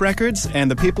 High Life Records, and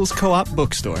the People's Co-op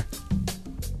Bookstore.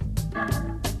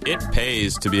 It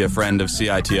pays to be a friend of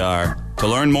CITR. To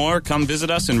learn more, come visit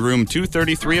us in room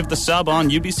 233 of the Sub on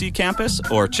UBC campus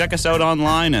or check us out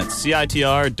online at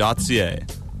citr.ca.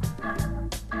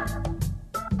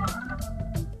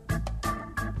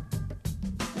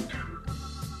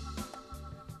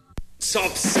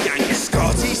 Top skank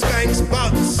Scotty spanks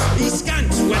butts. He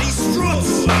skanks when he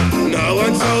struts. No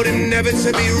one told him never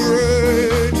to be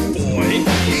rude. Boy,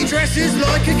 he dresses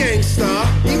like a gangster.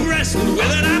 He wrestled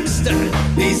with an hamster.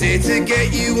 He's here to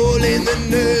get you all in the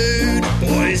nude.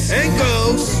 Boys and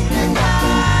girls.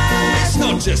 It's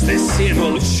not just this same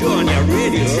old show on your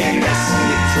radio.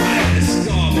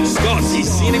 It's Scotty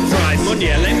Scenic Drive,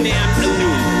 Monday 11 a.m. to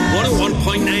noon.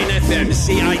 101.9 FM,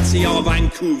 CITR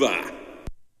Vancouver.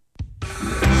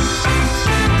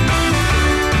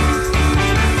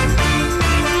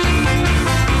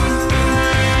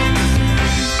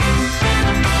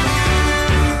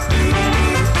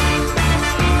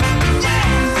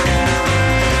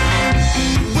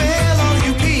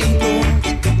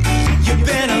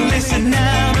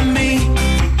 Now to me,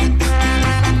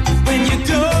 when you're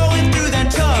going through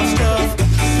that tough stuff,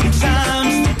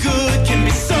 sometimes the good can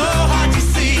be so hard to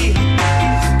see.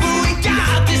 But we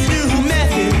got this new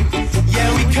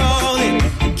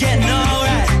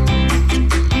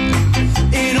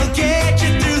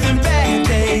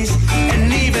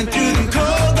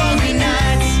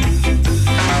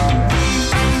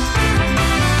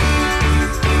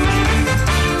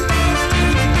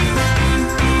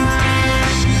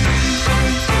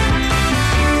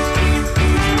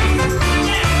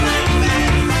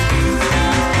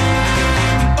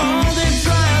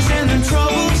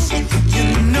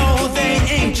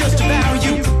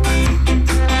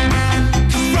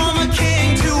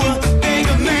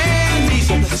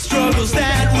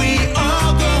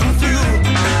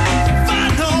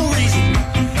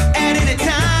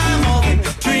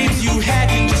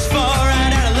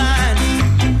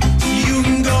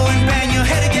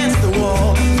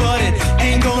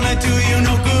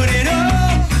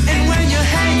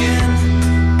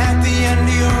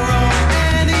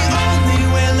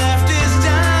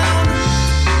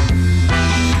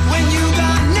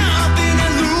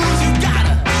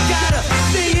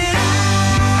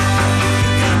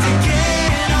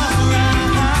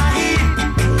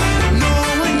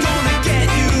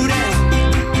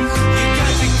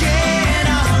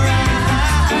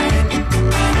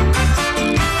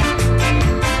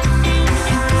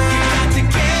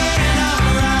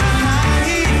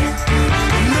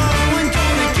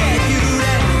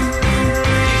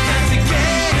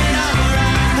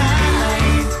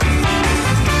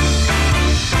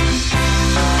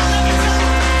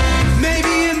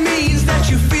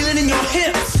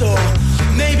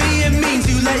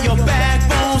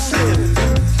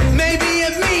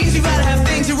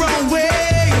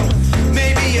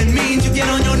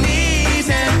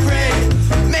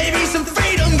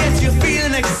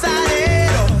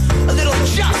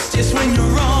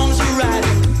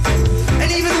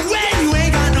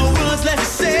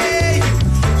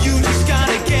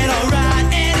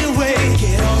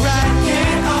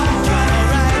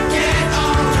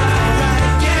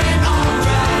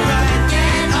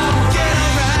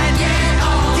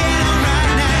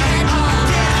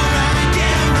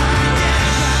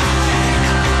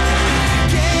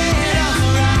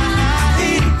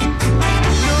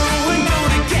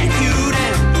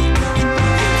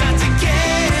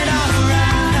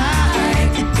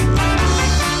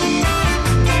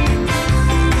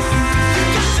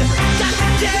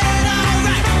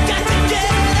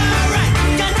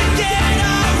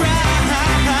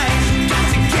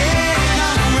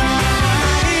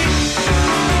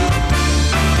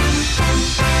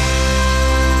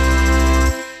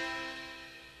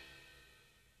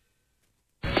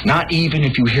Not even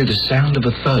if you hear the sound of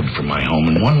a thud from my home,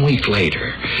 and 1 week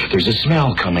later, there's a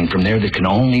smell coming from there that can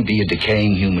only be a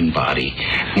decaying human body.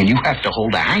 And you have to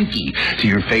hold a hanky to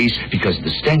your face because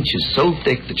the stench is so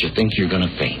thick that you think you're going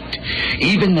to faint.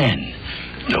 Even then,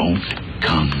 don't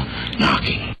come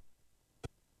knocking.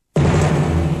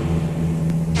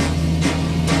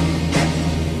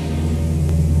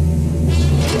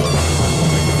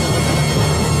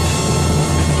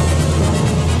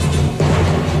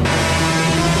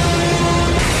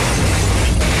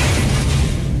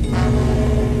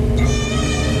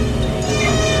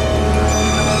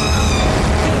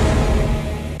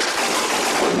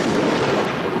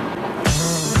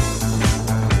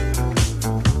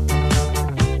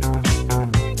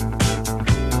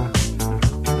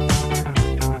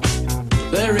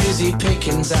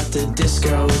 At the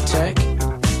discotheque,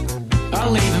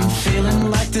 I'll leave them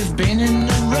feeling like they've been in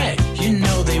a wreck. You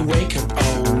know they wake up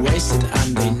all wasted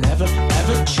and they never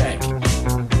ever check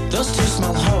those two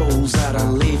small holes that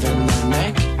are leaving their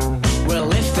neck.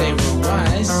 Well, if they were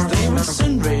wise, they would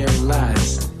soon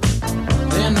realize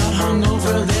they're not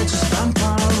hungover, they're just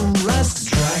vampire rest.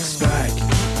 Tracks back,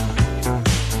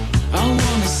 I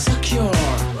wanna suck your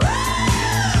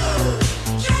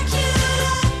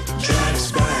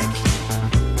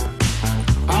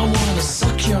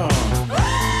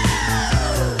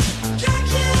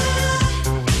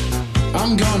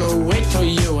I'm gonna wait for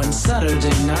you on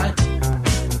Saturday night.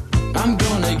 I'm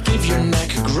gonna give your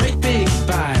neck a great big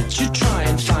bite. You try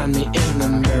and find me in the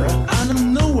mirror and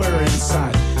I'm nowhere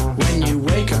inside. When you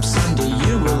wake up Sunday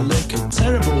you will look a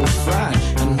terrible fright.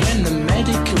 And when the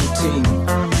medical team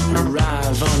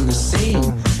arrive on the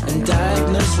scene and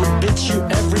diagnose what bit you,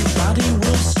 everybody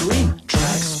will scream.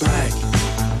 Tracks back,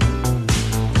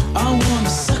 I wanna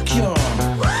suck your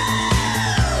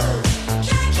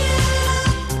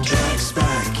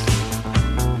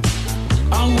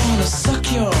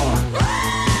suck your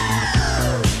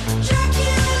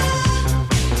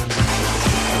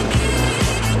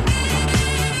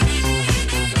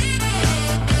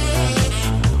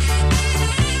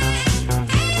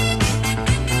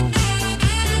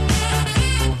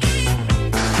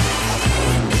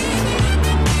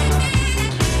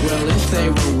Well, if they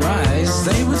were wise,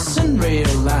 they would soon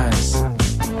realize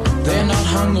they're not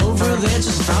hungover, they're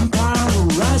just vampire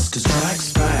rise. 'Cause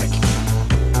Tracks back,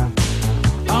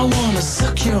 I wanna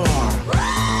suck your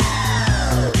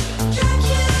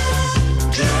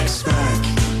Tracks back,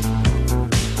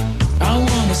 I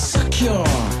wanna suck your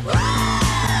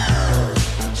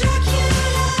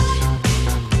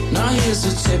Now here's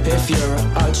a tip if you're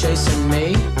out chasing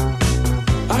me.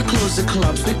 I close the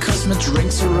clubs because my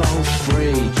drinks are all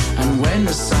free. And when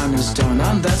the sun is done,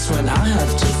 and that's when I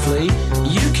have to flee,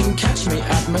 you can catch me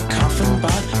at my coffin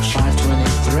bar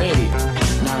 523.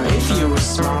 Now if you were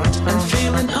smart and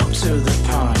feeling up to the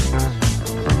part,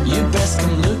 you best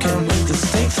come looking with the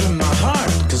stake through my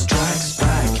heart. 'Cause Tracks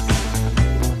back,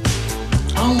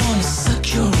 I wanna suck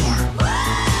your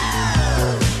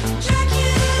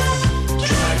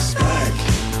Tracks back,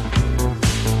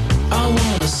 I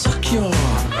wanna suck your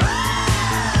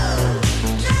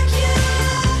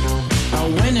I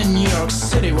went in New York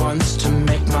City once to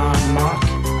make my mark.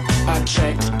 I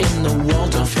checked in the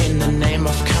Waldorf in the name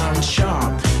of Karen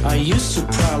Sharp. I used to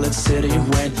prowl at City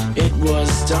when it was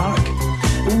dark.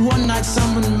 One night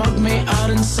someone mugged me out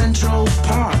in Central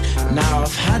Park. Now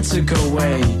I've had to go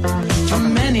away for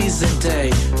many's a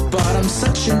day, but I'm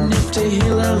such a nifty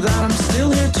healer that I'm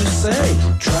still here to say,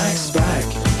 Tracks back,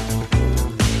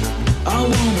 I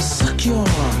wanna suck your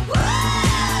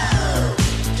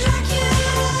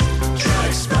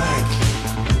Tracks back,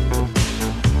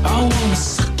 I wanna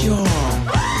suck your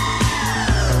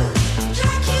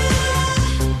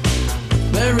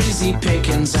They're easy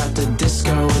pickings at the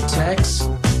discotheques.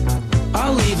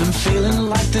 I'll leave them feeling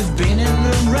like they've been in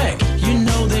a wreck. You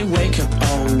know they wake up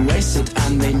all wasted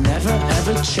and they never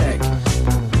ever check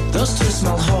those two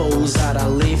small holes that are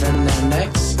leaving their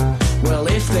necks. Well,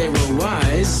 if they were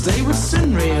wise, they would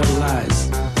soon realize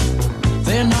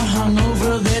they're not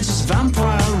hungover, they're just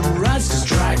vampire rats. 'Cause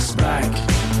Tracks back,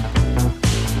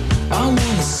 I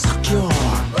wanna suck your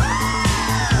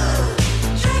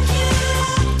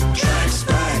Tracks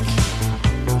back,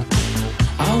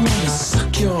 I wanna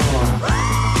suck your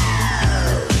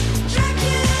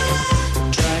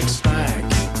Tracks back,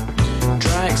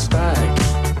 Tracks back,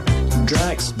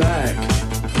 Tracks back,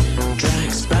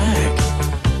 Tracks back,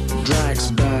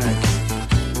 Tracks back,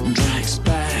 Tracks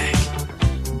back.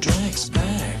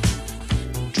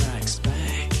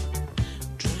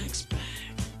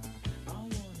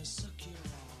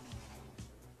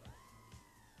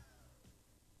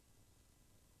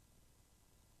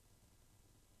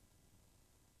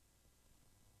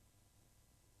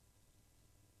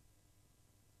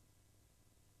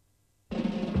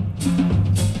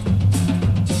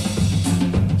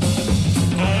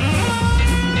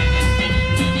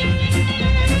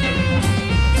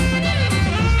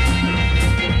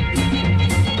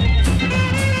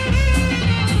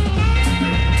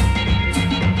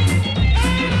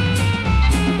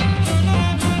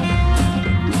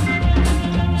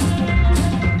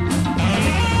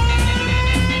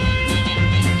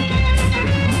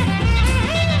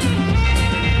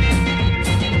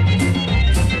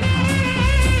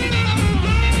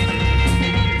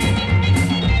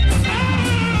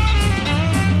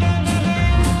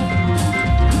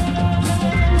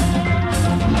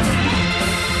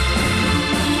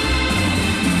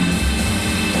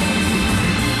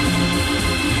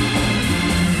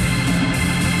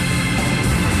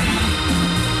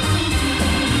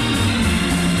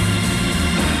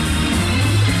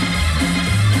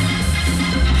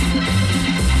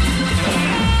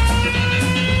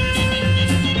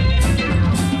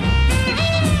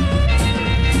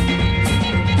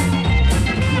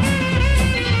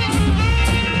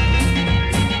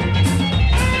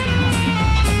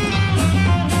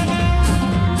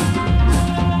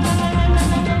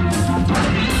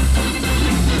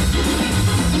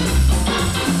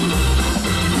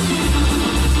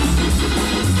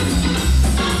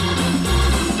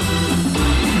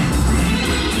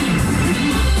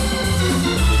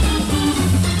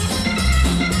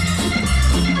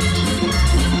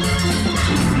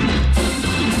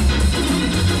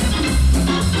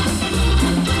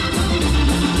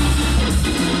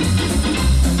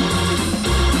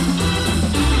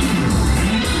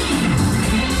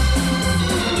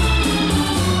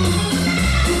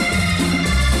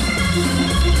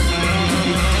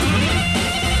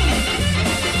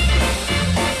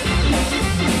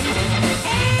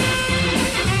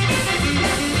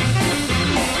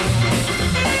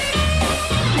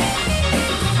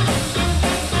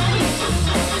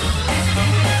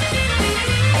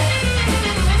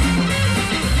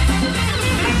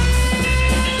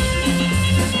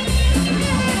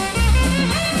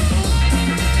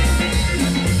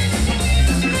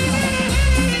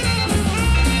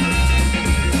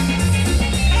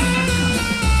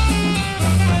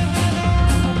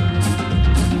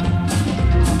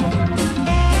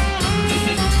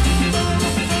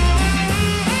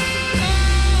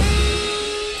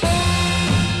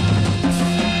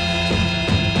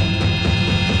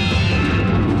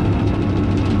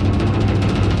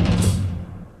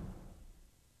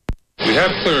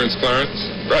 have clearance,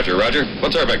 Clarence. Roger, Roger.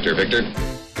 What's our vector, Victor?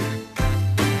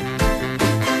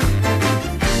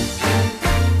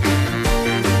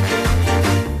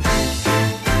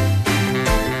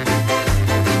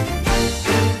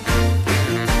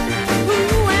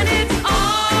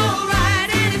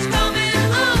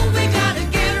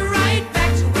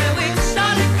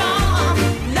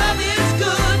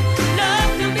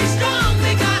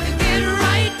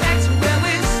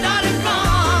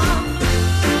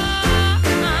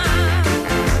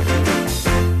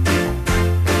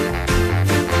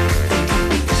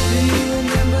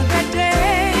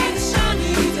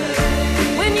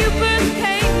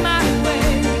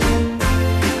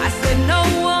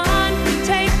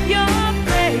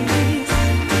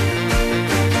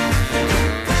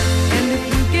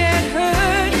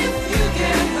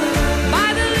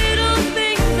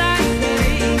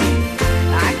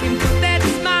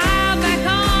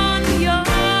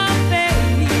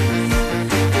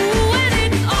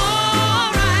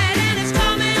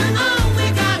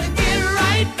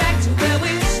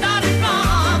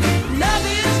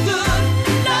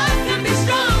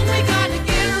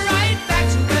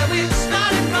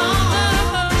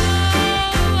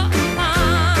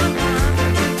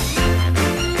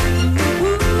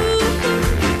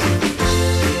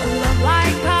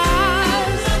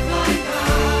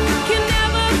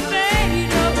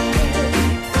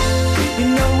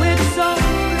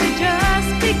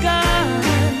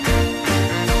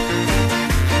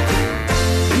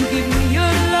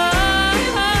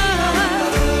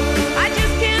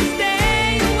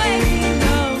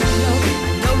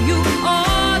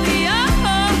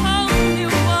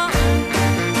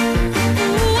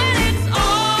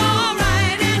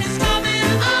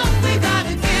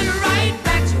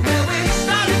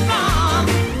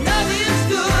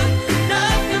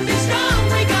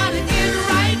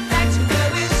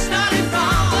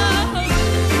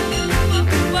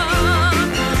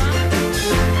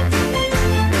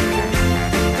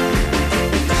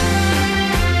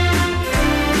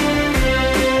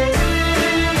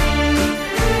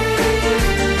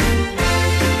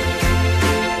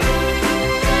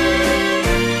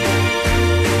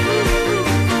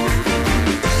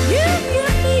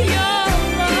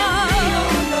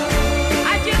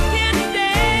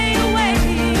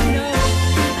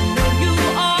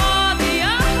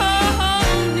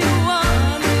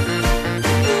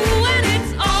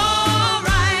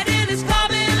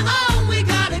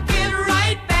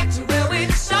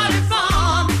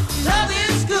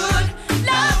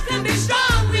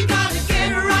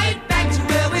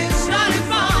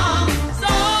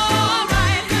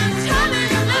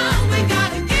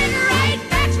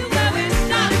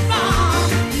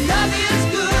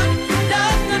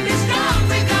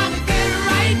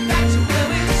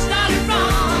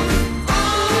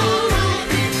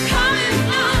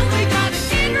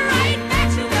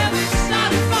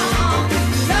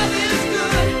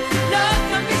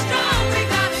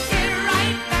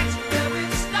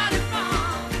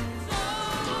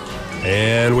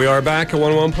 And we are back at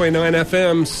 101.9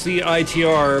 FM,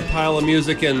 CITR, pile of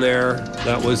music in there.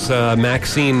 That was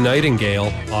Maxine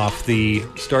Nightingale off the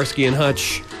Starsky and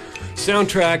Hutch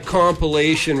soundtrack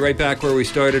compilation, right back where we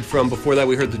started from. Before that,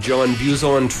 we heard the John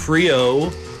Buzon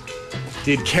Trio.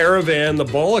 Did Caravan, the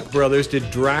Bollock Brothers did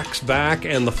Drax Back,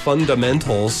 and the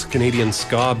Fundamentals, Canadian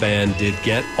ska band, did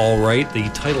Get All Right, the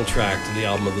title track to the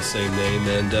album of the same name.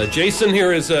 And Jason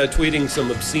here is tweeting some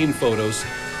obscene photos,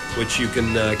 which you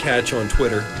can catch on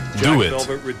Twitter. Do it.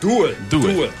 Do it.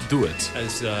 Do it. Do it.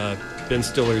 As Ben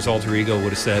Stiller's alter ego would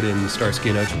have said in Starsky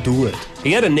and Hutch, do it.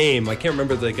 He had a name. I can't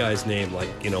remember the guy's name, like,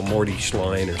 Morty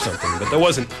Schlein or something. But it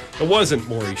wasn't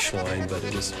Morty Schlein, but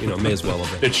it was, may as well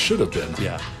have been. It should have been.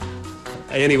 Yeah.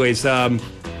 Anyways,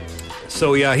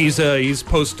 so yeah, he's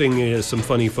posting some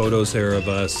funny photos there of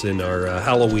us in our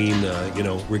Halloween,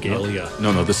 regalia.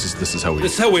 No, this is how we.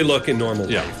 This is how we look in normal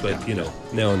life, but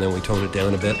now and then we tone it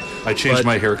down a bit. I changed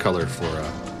my hair color for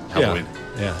Halloween.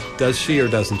 Yeah. Does she or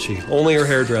doesn't she? Only her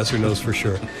hairdresser knows for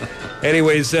sure.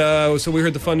 Anyways, so we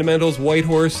heard the Fundamentals, White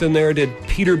Horse in there, did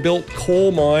Peterbilt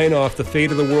Coal Mine off The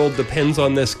Fate of the World Depends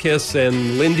on This Kiss,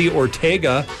 and Lindy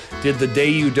Ortega did The Day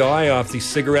You Die off the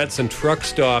Cigarettes and Truck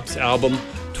Stops album.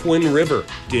 Twin River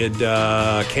did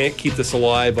Can't Keep This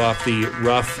Alive off the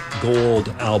Rough Gold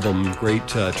album. Great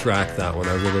track, that one.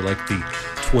 I really like the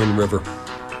Twin River.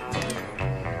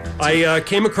 I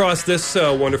came across this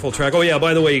wonderful track. Oh, yeah,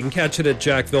 by the way, you can catch it at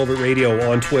Jack Velvet Radio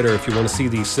on Twitter if you want to see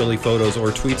these silly photos, or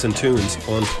Tweets and Tunes,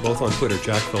 both on Twitter,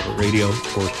 Jack Velvet Radio,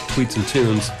 or Tweets and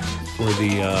Tunes for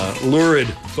the lurid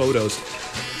photos.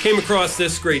 Came across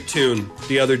this great tune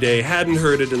the other day. Hadn't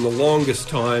heard it in the longest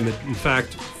time. In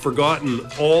fact, forgotten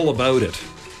all about it.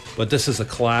 But this is a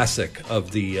classic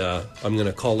of the, I'm going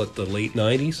to call it the late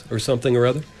 90s or something or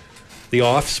other. The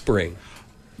Offspring.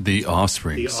 The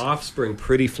Offspring. The Offspring,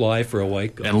 Pretty Fly for a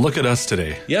White Guy. And look at us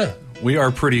today. Yeah. We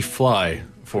are pretty fly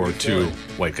for two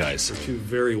white guys. For two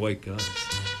very white guys.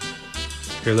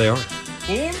 Here they are.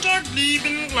 Montag,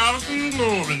 lieben, laufen,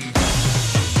 globen.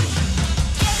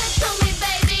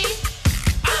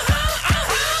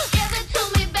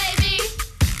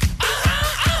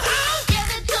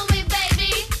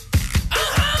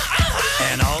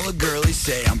 And all the girlies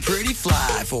say I'm pretty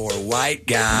fly for a white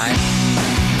guy.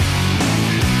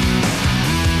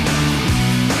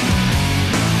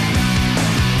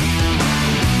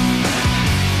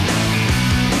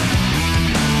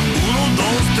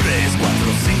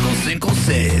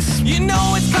 You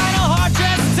know it's kinda hard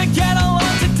just to get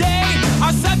along today.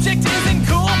 Our subject isn't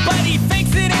cool, but he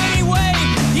fakes it anyway.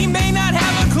 He may not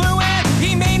have a clue and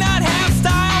he may not have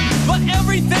style, but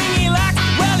everything he lacks,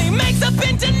 well, he makes up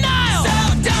in denial. So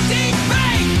don't think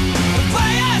fake,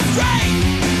 play us straight.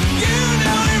 You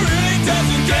know he really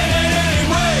doesn't get it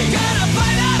anyway. Gotta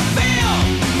play that feel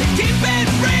and keep it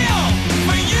real.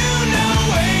 For you know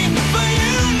way, for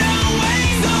you know way.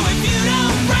 So if you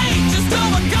don't break, just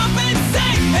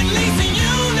overcompensate. At least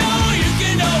you know you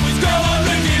can always go on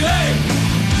Ricky Lake.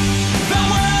 The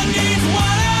world needs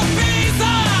one of these.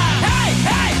 Hey,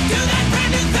 hey, do that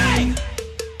brand new thing.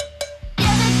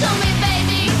 Give it to me,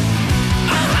 baby.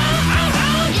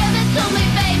 Give it to me,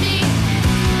 baby.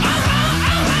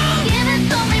 Give it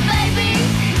to me, baby.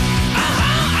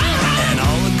 And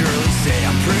all the girlies say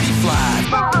I'm pretty fly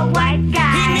For a white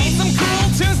guy. He needs some cool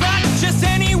tunes, not just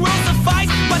any will suffice.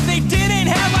 But they didn't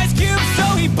have Ice Cube,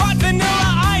 so he bought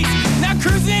Vanilla Ice. Now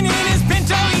cruising in his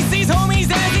Pinto, he sees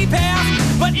homies as he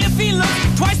passed. But if he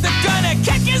looks twice, they're gonna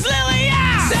kick his lily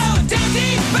ass. So don't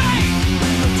fake,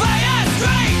 play us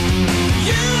straight.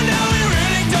 You know he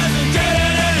really doesn't get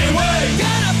it anyway.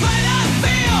 Gotta play that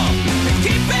feel and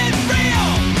keep it real.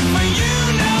 For you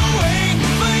know way,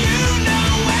 for you know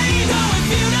way. So if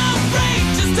you don't break,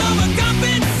 just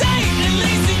overcompensate. At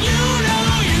least you know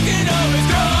you can always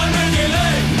go on Ricky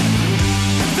Lake.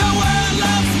 The world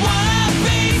loves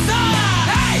wannabes.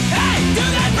 Hey, hey, do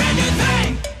that brand new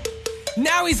thing.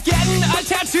 Now he's getting a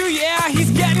tattoo, yeah,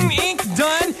 he's getting ink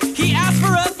done. He asked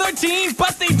for a 13,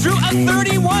 but they drew a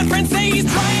 31. Friends say he's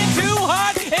trying too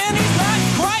hard, and he's not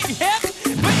quite hip.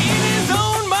 But in his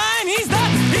own mind, he's the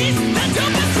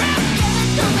dopest rap. Give it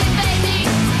to me, baby.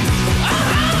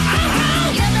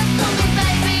 Give it to me,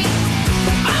 baby.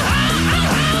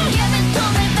 Give it to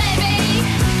me, baby.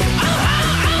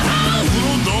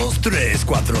 1, 2, 3,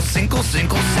 4, 5, 5, 6.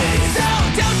 So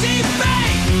don't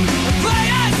fake, play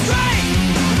us straight.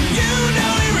 You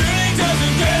know he really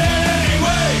doesn't get it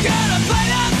anyway. Gotta play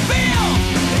that feel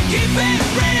and keep it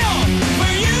real.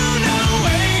 For you know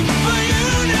way, for you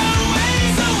know way.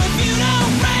 So if you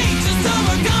don't break, just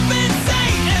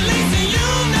overcompensate. At least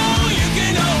you know you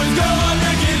can always go on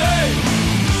Ricky Lake.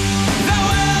 The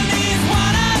world needs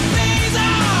wannabes.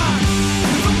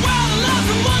 The world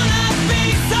loves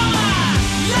wannabes. So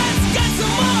let's get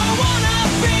some more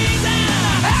wannabes.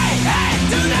 Hey, hey,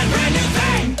 do that brand new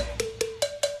thing.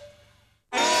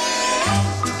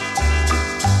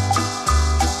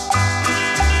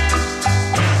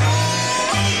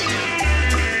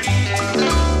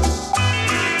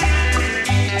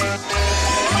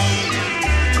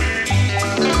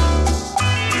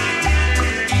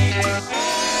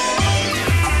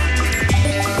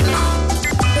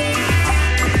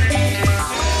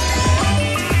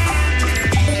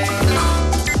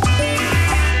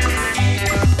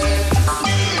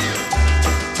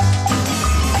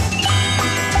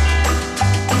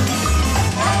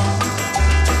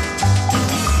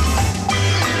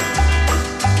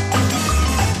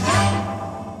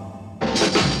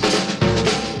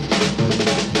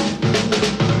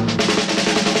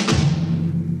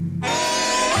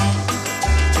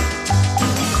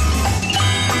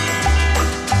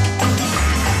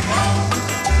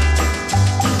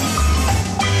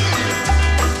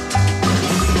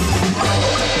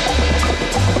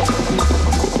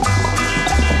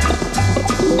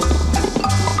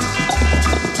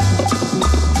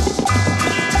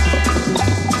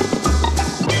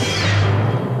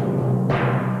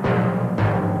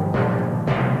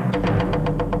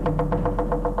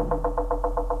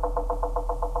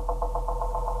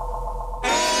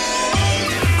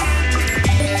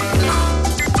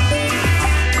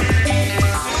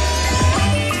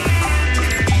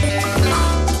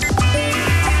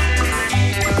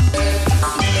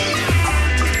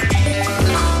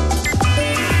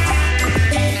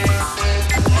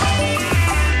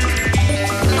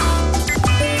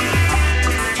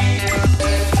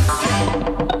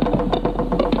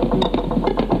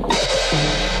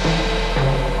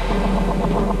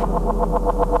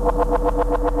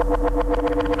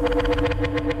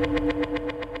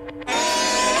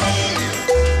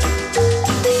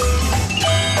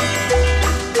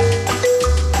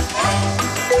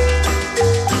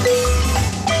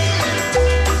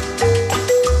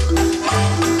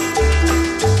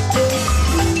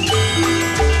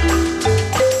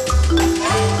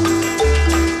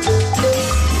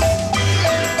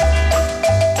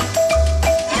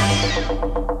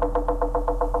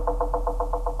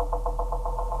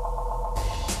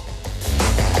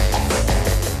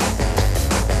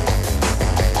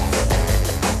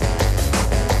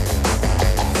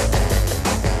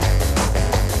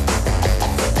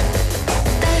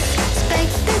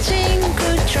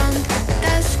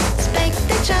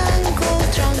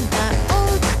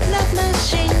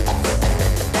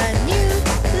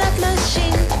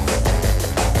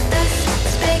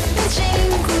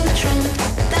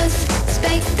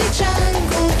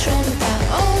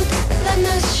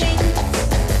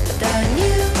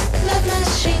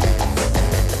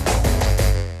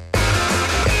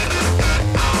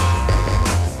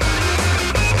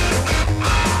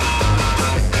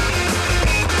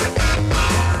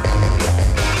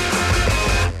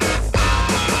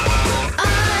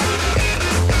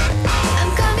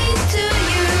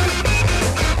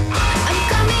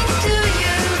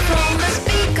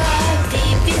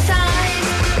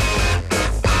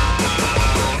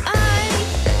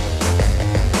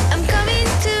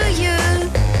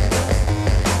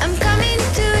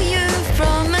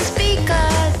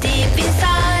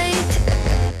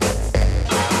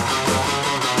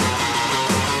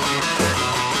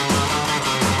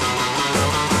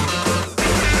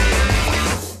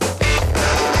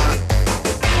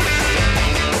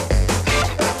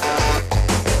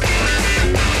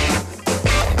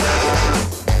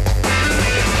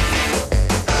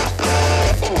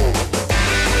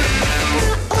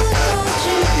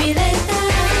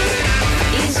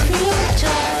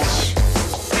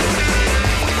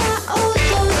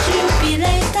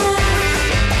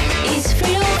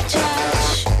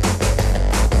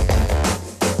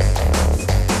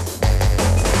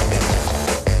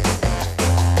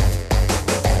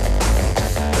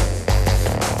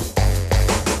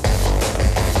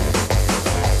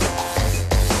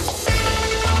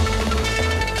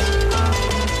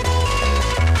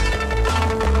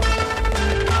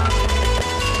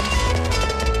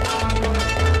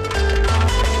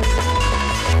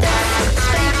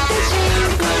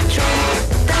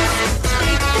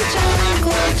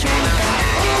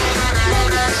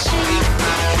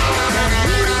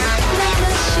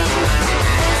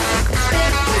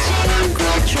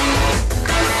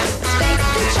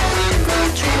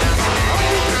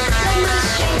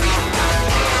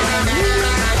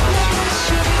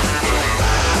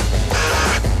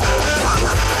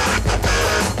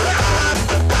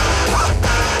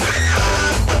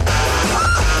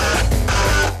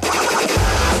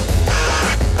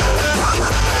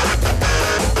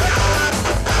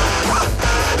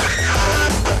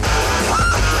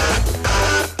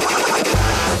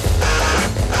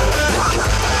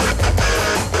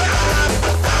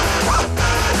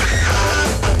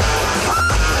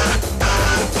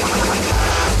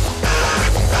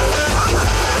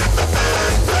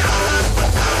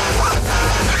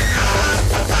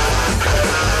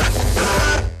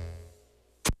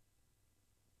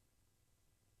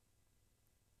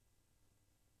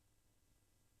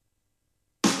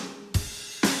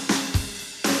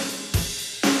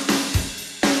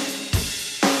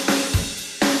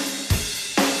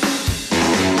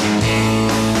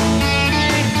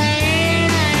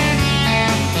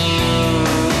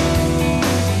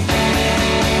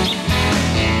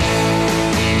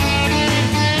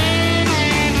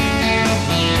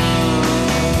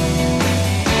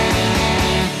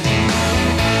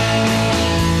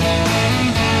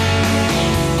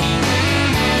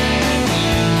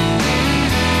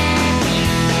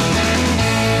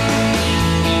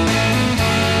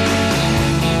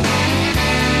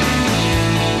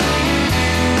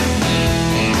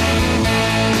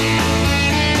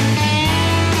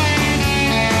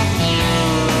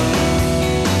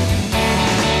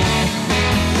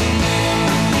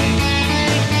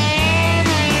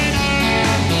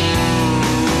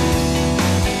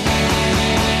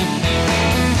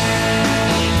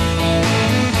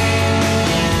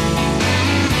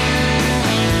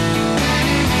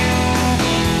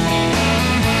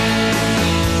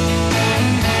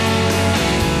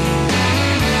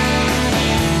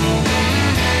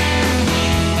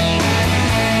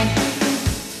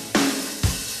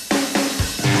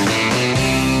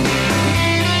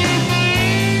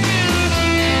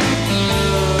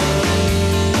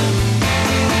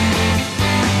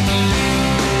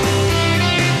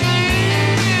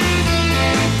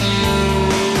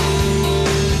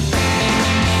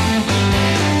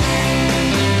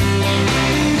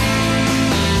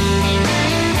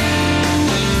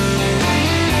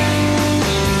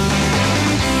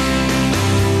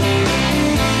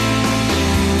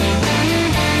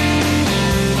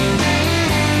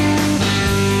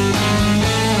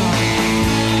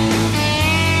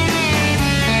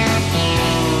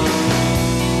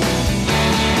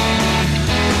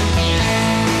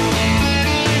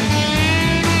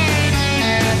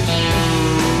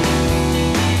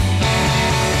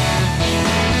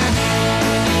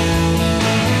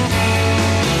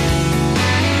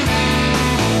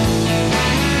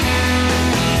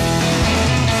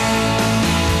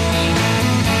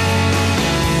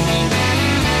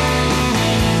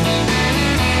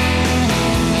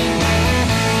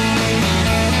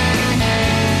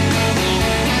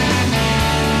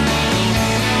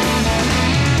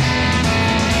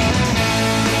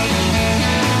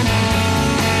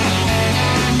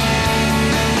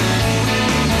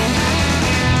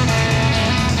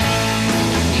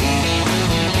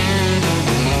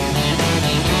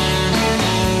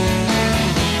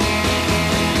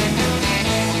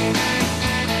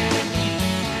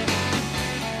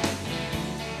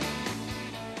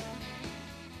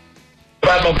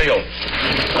 Batmobile.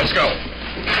 Let's go.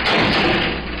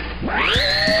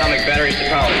 Atomic batteries to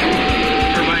power.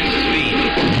 Turbines to speed.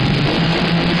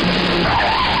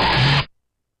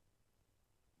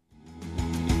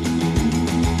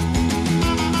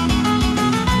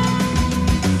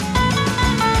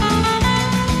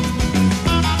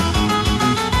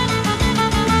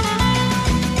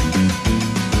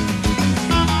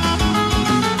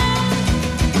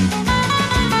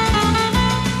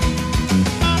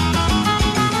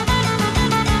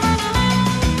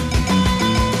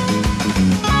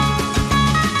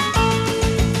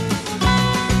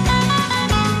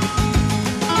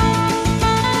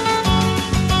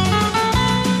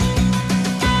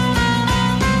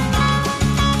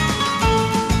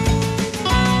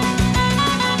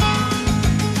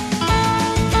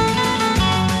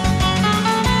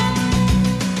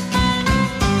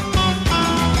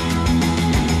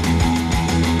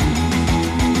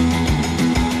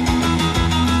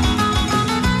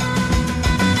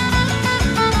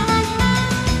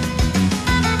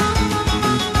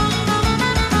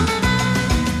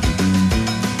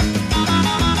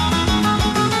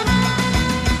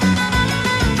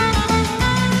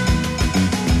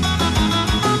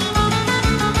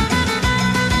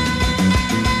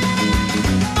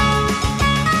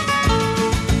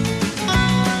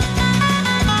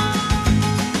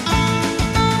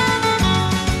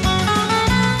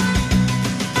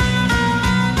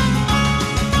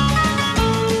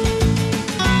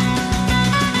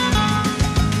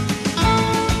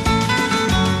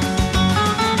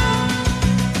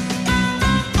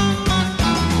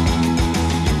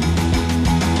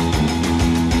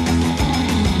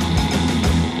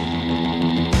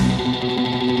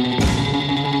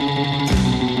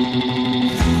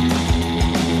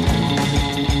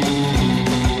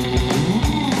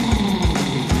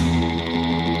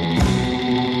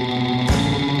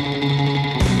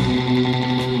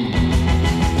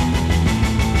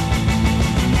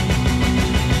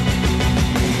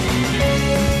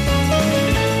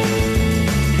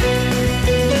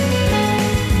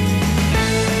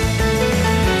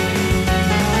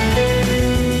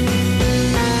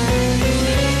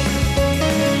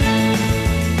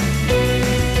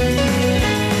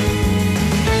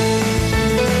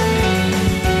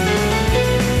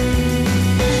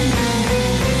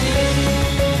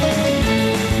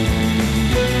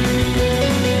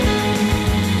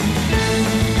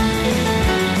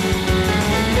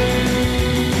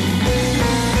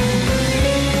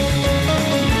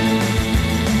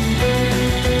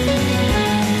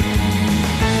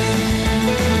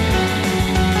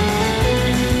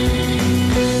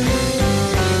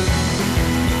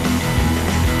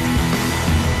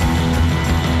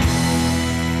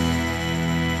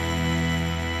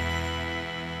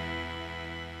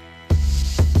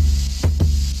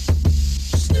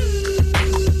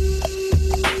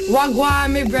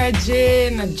 Wagwan, me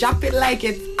brethren, drop it like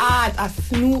it's art, a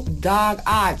Snoop Dogg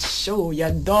art show.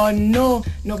 You don't know.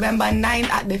 November 9th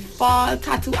at the Fall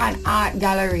Tattoo and Art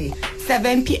Gallery,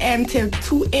 7 p.m. till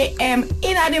 2 a.m.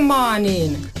 in the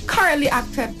morning. Currently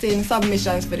accepting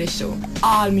submissions for the show.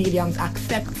 All mediums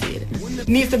accepted.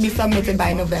 Needs to be submitted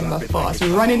by November 1st.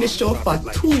 We're running the show for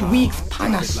 2 weeks,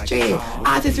 pan straight.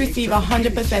 Artists receive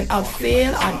 100% of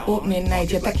sale on opening night.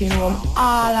 You're taking home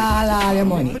all your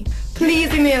money.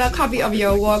 Please email a copy of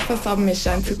your work for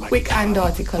submission to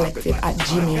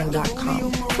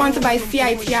quickanddirtycollective@gmail.com. Sponsored by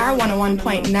CITR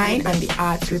 101.9 and the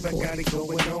Arts Report.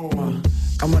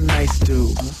 I'm a nice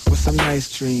dude with some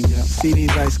nice dreams. See these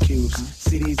ice cubes.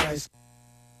 See these ice.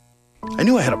 I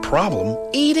knew I had a problem.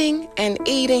 Eating and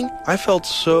eating. I felt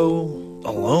so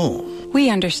alone. We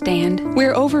understand.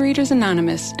 We're Overeaters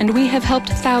Anonymous, and we have helped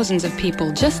thousands of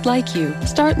people just like you.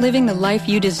 Start living the life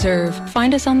you deserve.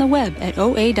 Find us on the web at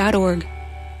oa.org.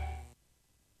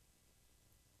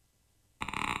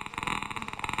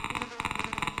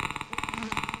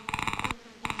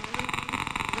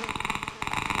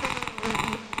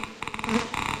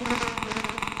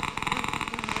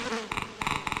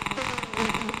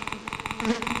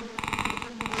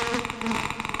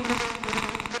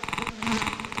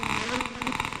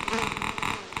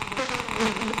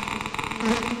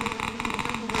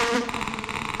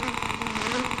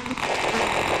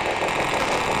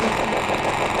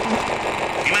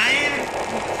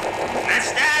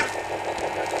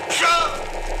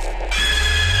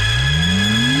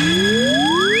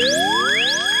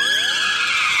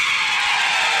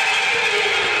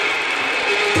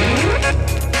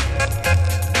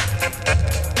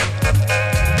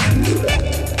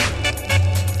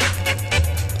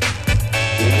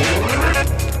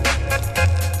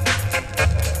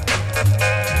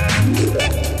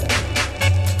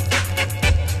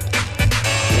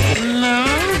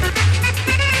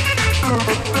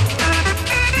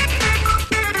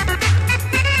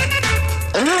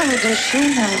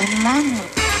 hermano.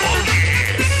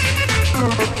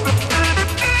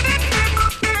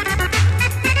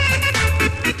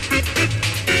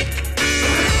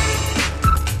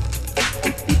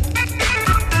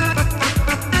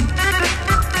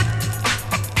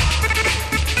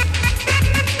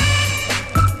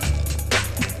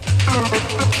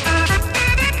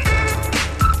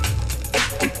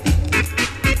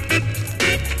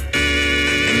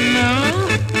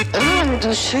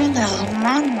 Du schöner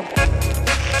Mann.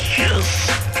 Yes.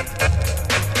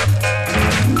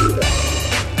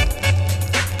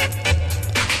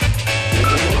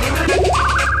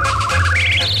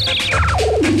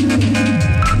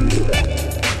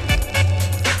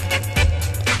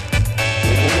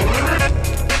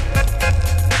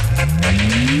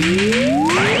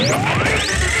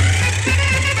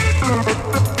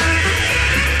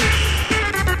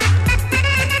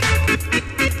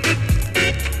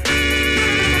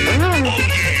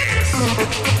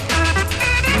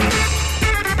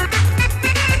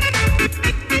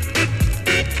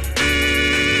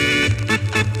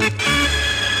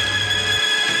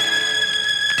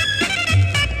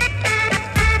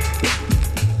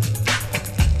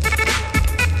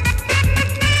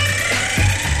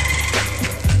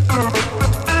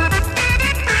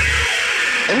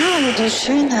 Du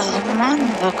schöner Mann,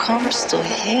 wo kommst du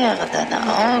her? Deine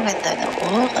Augen, deine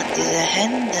Ohren, diese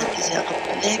Hände, dieser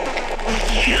Blick.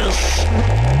 Yes.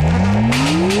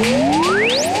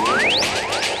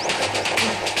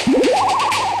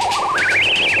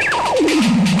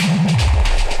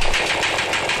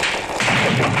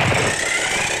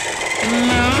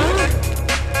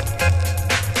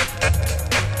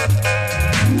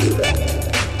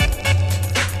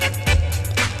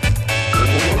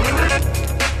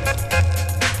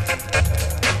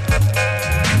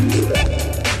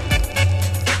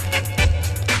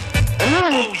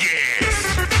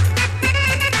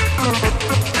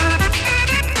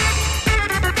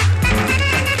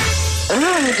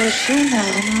 Du schöner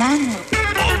Mann.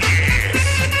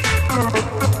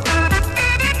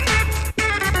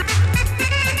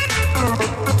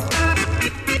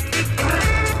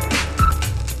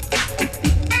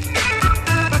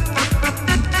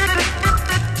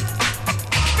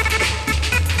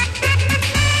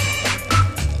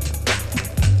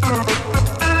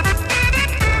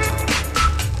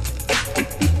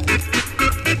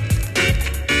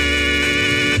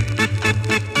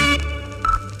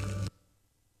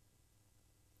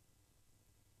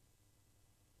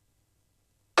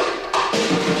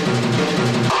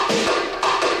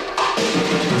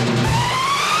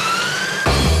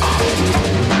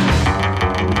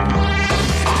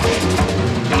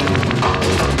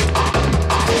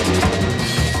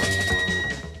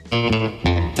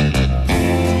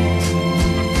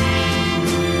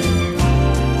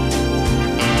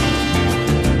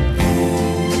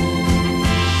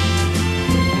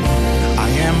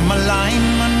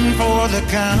 the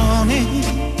county,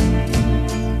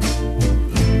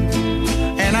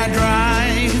 and I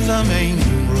drive the main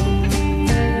road,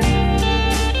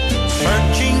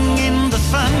 searching in the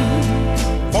sun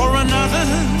for another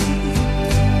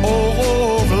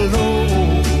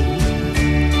overload.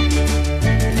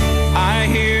 I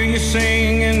hear you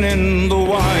singing in the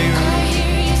wire,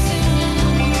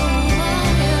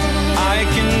 I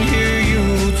can hear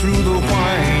you through the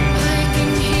whine,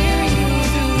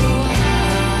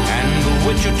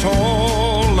 Wichita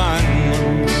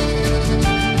lineman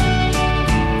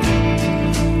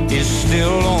is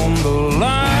still on the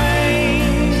line.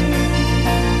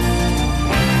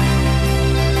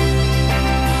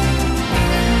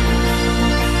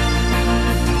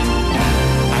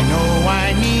 I know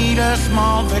I need a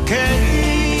small vacation,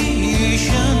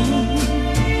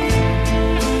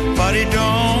 but it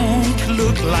don't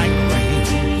look like rain.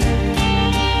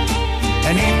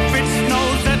 And if it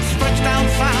snows that stretched out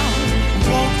south,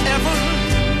 won't ever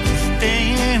stay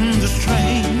in this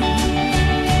train.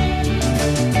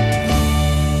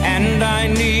 And I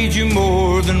need you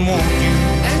more than want you.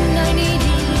 And I need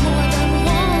you more than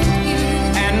want you.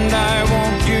 And I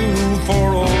want you for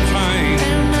all time.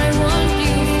 And I want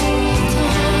you for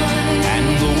all time. And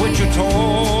the Wichita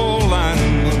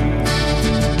lineman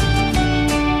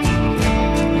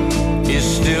is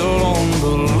still on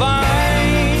the line.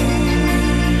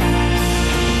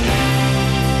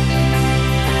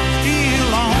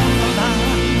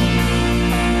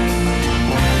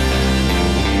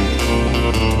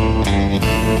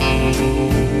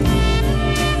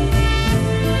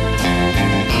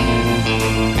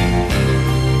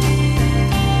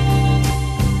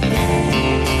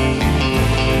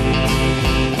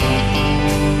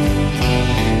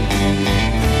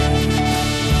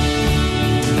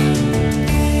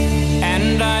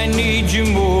 need you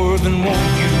more than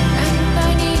want you. And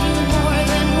I need you more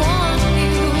than want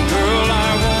you. Girl,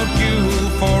 I want you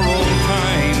for all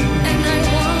time. And I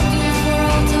want you for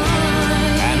all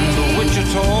time. And the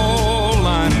Wichita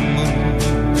line moon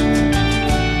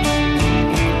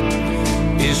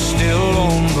is still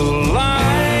on the line.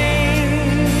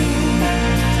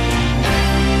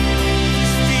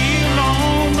 Still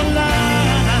on the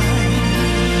line.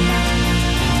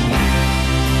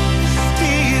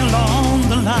 Still on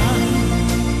the line.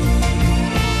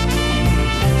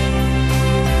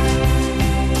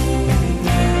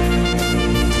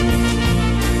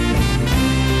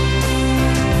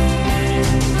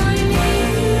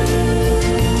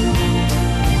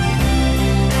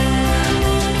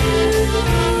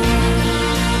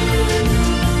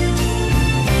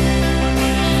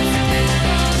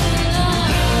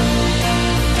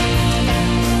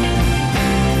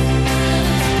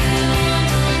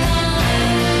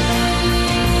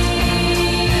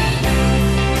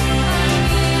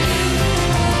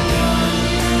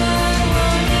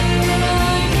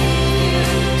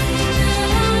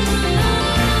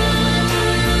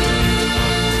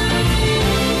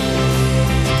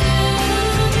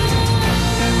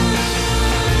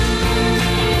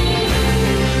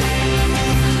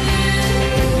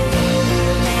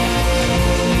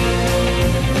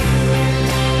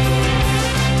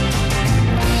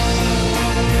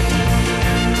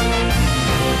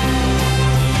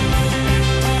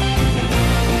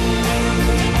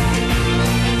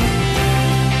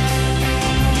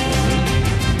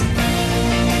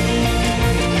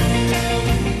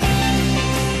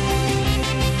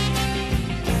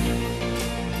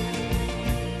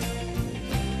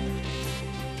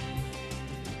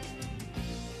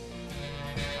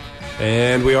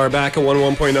 And we are back at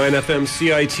 101.9 FM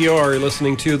CITR,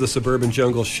 listening to the Suburban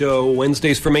Jungle Show,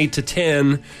 Wednesdays from 8 to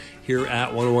 10, here at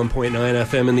 101.9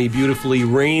 FM in the beautifully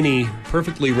rainy,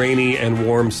 perfectly rainy and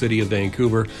warm city of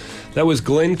Vancouver. That was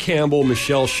Glenn Campbell,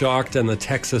 Michelle Schacht, and the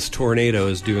Texas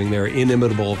Tornadoes doing their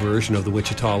inimitable version of the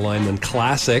Wichita Lineman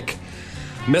classic.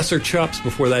 Messer Chups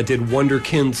before that did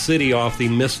Wonderkind City off the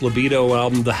Miss Libido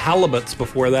album. The Halibuts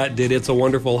before that did It's a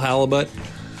Wonderful Halibut.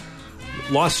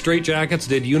 Lost Straitjackets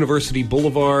did University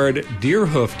Boulevard.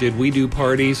 Deerhoof did We Do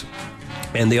Parties.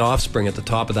 And The Offspring at the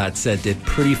top of that set did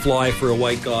Pretty Fly for a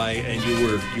White Guy, and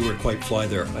you were quite fly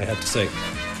there, I have to say.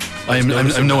 I'm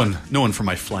known for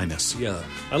my flyness. Yeah.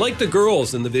 I like the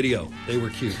girls in the video. They were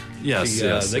cute.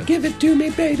 Yes, They give it to me,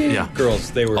 baby. Yeah.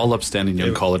 Girls, they were all upstanding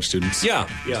young college students. Yeah.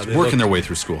 Working their way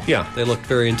through school. Yeah, they looked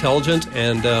very intelligent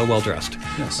and well-dressed.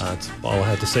 Yes. That's all I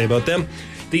had to say about them.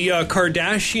 The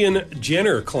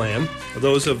Kardashian-Jenner clan,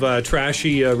 those of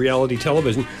trashy reality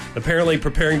television, apparently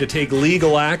preparing to take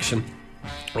legal action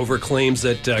over claims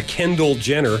that Kendall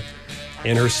Jenner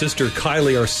and her sister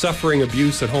Kylie are suffering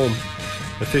abuse at home.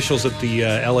 Officials at the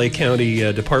LA County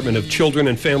Department of Children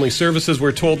and Family Services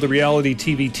were told the reality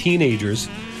TV teenagers,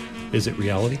 is it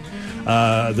reality?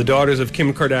 The daughters of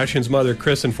Kim Kardashian's mother,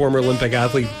 Kris, and former Olympic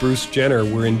athlete Bruce Jenner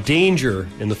were in danger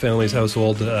in the family's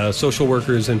household. Social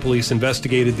workers and police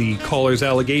investigated the caller's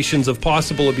allegations of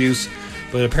possible abuse,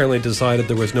 but apparently decided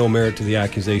there was no merit to the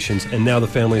accusations, and now the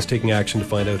family is taking action to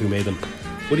find out who made them.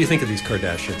 What do you think of these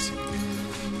Kardashians?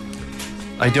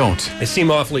 I don't. They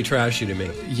seem awfully trashy to me.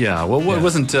 Yeah, well, it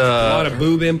wasn't... a lot of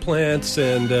boob implants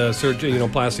and surgery,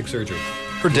 plastic surgery.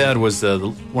 Her dad was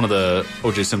one of the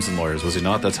O.J. Simpson lawyers, was he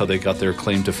not? That's how they got their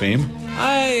claim to fame?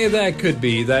 That could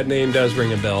be. That name does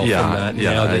ring a bell from that.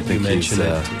 Yeah, now that I think you mention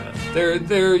it.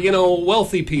 They're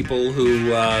wealthy people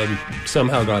who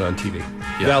somehow got on TV.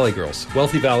 Yeah. Valley girls.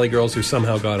 Wealthy Valley girls who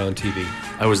somehow got on TV.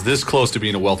 I was this close to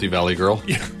being a wealthy Valley girl.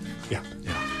 Yeah.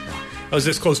 I was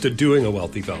this close to doing a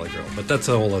wealthy Valley girl, but that's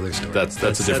a whole other story. That's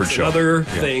a different show. Another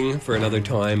thing for another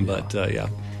time, but yeah.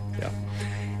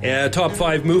 Top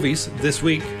 5 movies this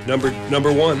week.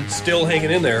 Number 1, still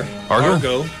hanging in there.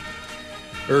 Argo.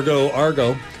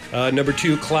 Number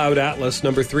 2, Cloud Atlas.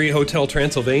 Number 3, Hotel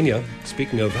Transylvania.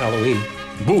 Speaking of Halloween.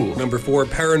 Boo. Number 4,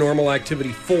 Paranormal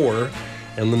Activity 4.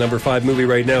 And the number 5 movie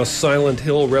right now, Silent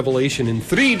Hill Revelation in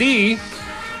 3D.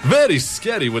 Very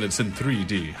scary when it's in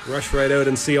 3D. Rush right out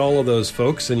and see all of those,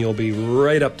 folks, and you'll be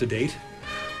right up to date.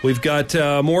 We've got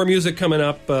more music coming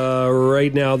up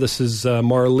right now. This is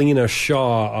Marlena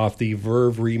Shaw off the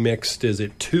Verve remixed. Is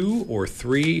it 2 or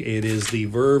 3? It is the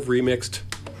Verve remixed.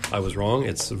 I was wrong.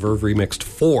 It's Verve remixed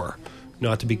 4.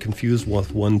 Not to be confused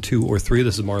with 1, 2, or 3.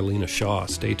 This is Marlena Shaw.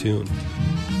 Stay tuned.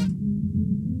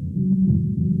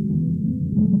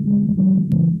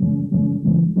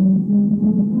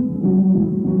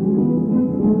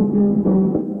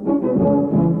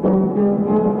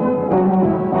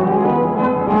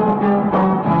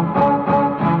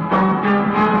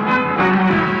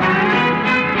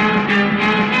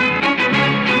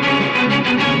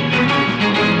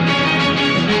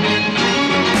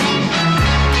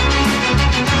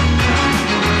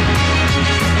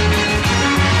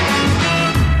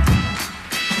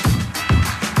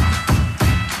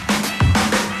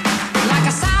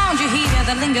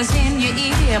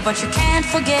 but you can't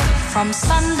forget from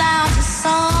sundown to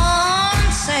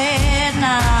sunset.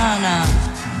 Nah.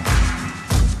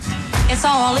 It's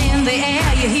all in the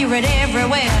air, you hear it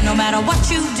everywhere. No matter what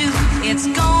you do, it's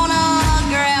gonna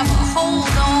grab a hold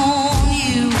on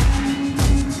you.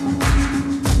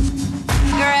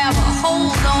 Grab a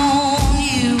hold on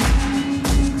you.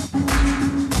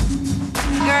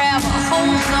 Grab a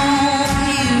hold on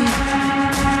you. Grab a hold on you.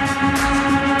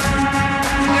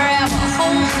 Grab a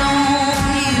hold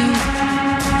on you.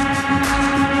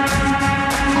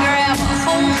 Grab a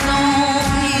hold on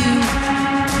you.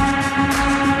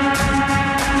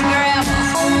 Grab a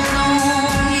hold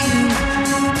on you.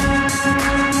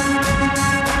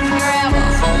 Grab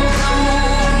a hold on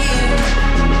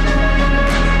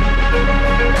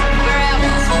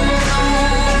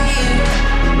you.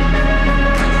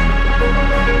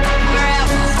 Grab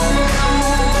a hold on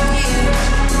you.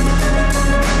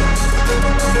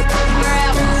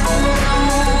 Grab a hold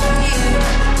on you.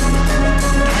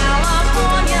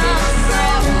 California,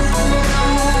 grab a hold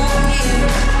on you.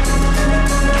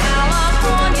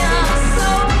 California, so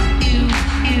you.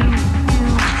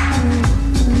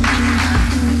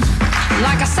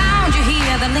 Like a sound you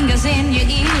hear that lingers in your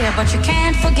ear, but you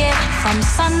can't forget from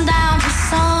sundown to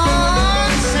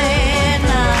sunset.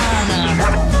 Nah.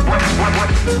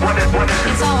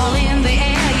 It's all in the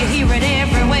air, you hear it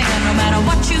everywhere. No matter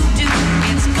what you do,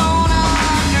 it's gonna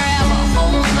grab a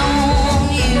hold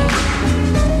on you.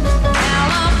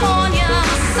 California,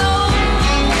 so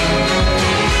California,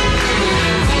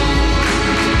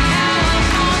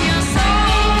 so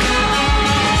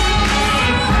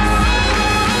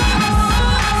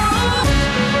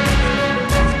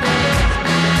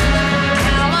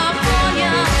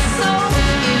California, so California, so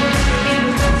hold on you.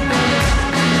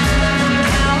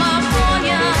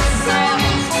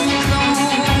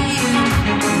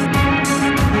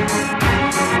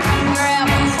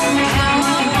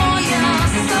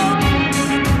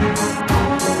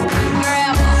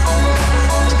 Grab a hold,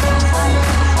 California, so grab a hold.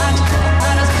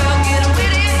 Let us go get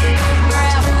with it.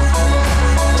 Grab a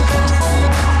hold.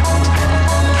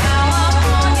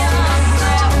 California, so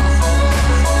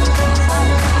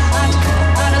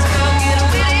let us go get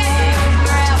with it.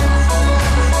 Grab a hold.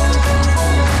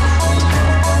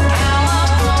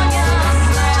 California,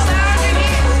 sound you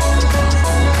hear?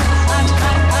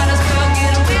 Let us go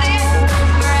get with it.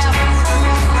 Grab a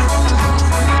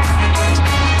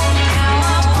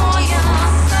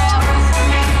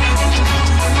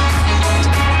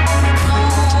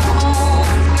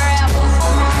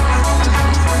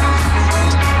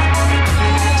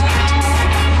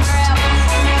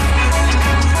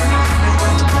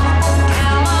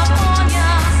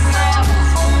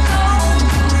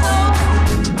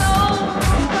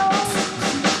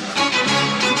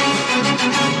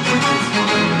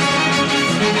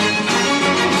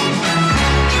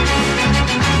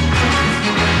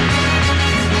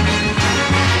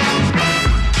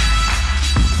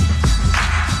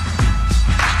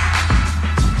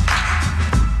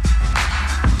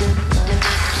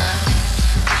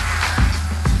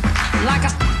like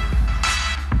a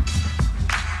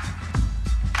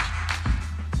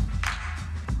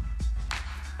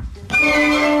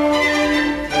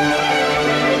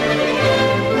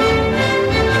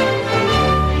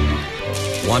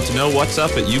Want to know what's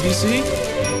up at UBC?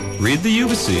 Read the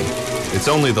UBC. It's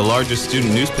only the largest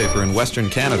student newspaper in Western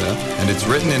Canada, and it's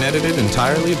written and edited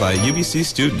entirely by UBC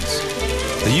students.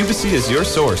 The UBC is your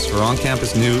source for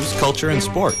on-campus news, culture, and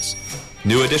sports.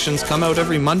 New editions come out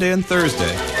every Monday and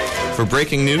Thursday. For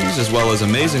breaking news as well as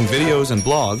amazing videos and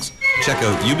blogs, check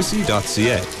out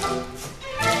ubc.ca.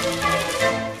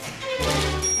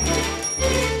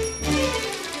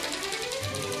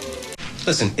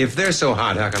 Listen, if they're so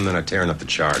hot, how come they're not tearing up the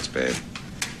charts, babe?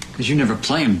 Because you never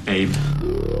play them, babe.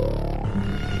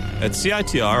 At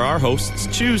CITR, our hosts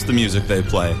choose the music they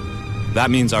play. That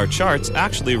means our charts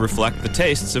actually reflect the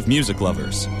tastes of music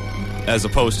lovers, as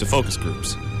opposed to focus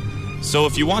groups. So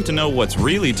if you want to know what's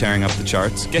really tearing up the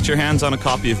charts, get your hands on a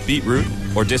copy of Beetroot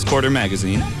or Discorder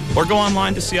magazine, or go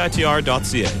online to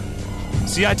CITR.ca.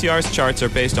 CITR's charts are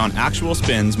based on actual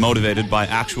spins motivated by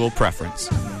actual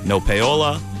preference. No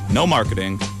payola, no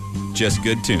marketing, just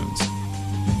good tunes.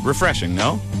 Refreshing,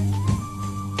 no?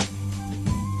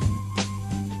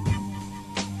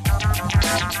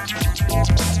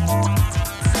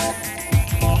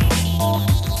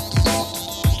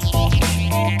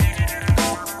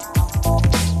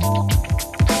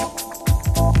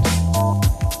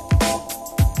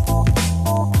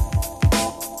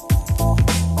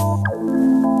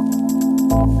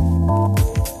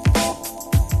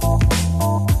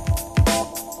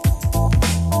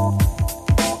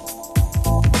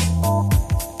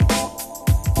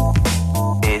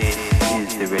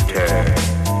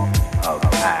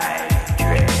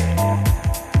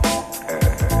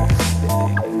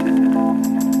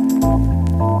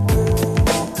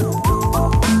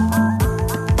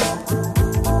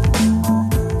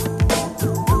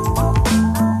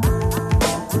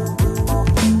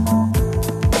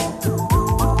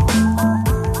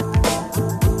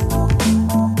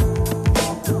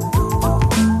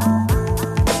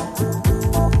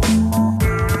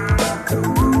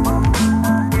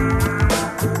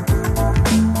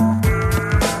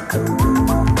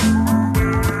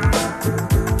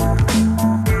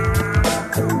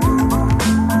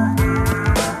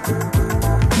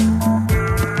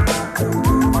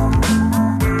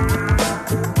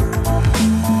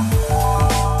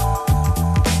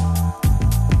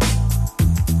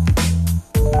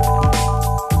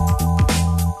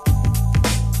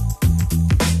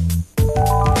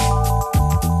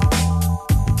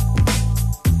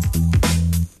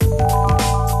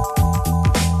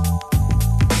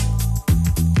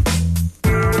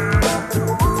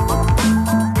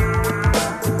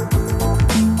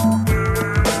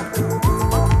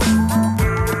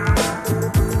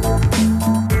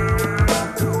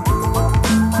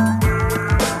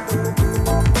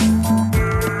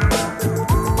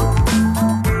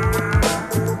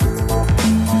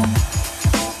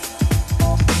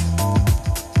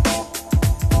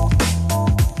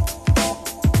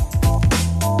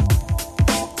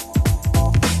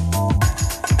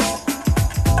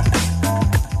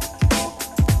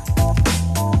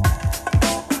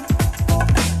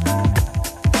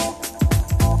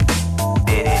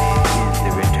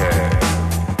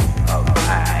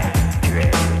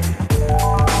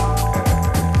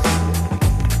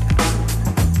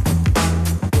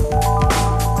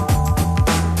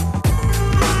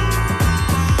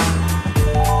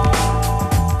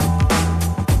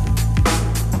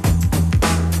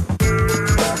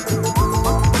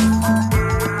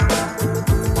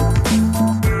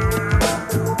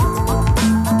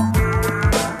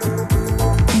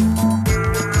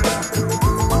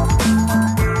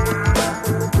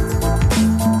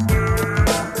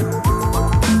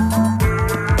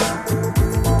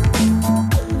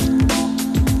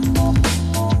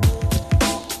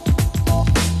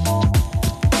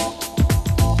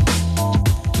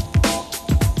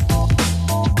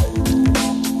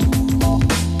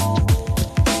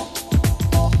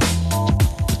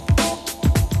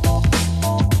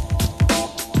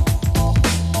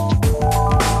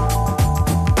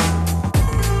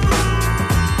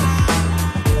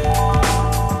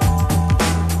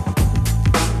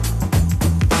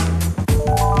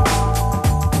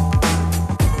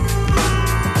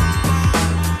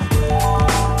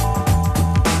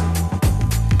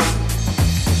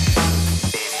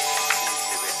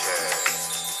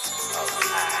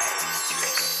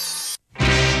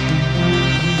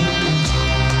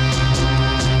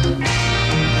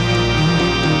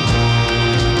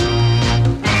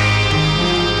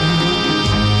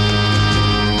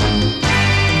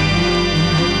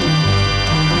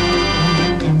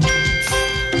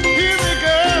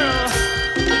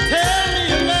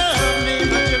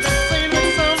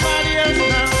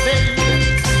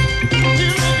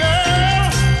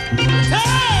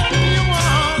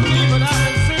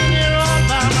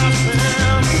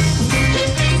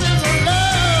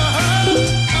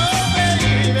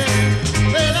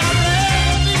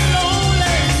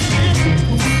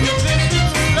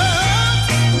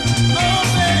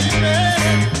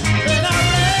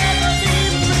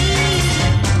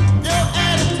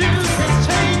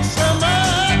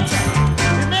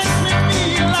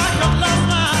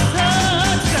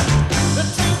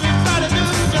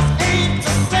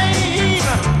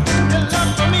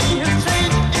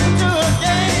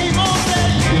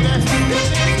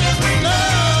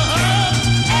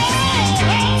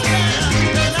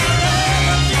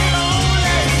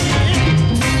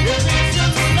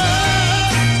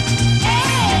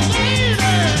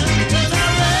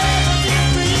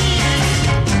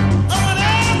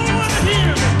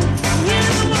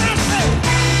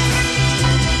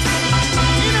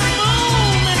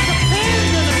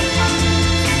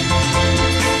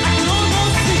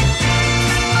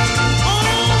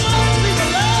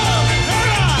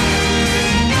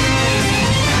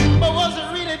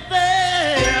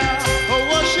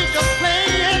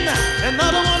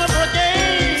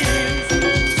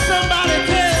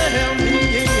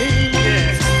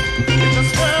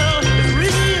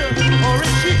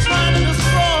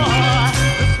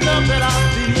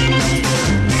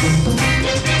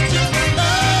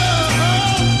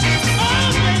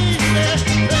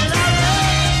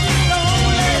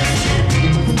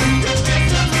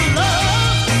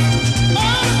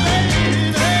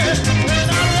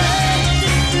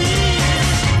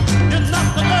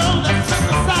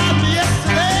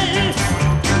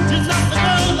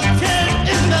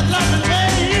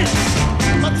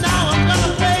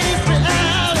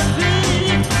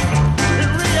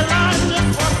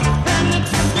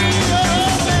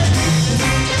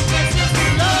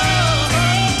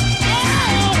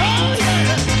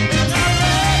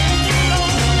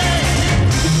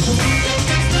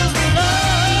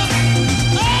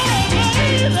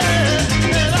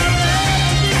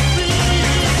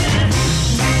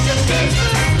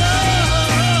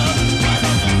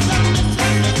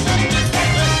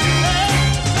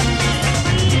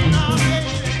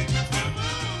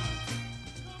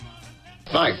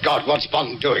 My God, what's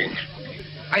Bond doing?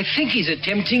 I think he's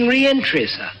attempting re-entry,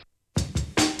 sir.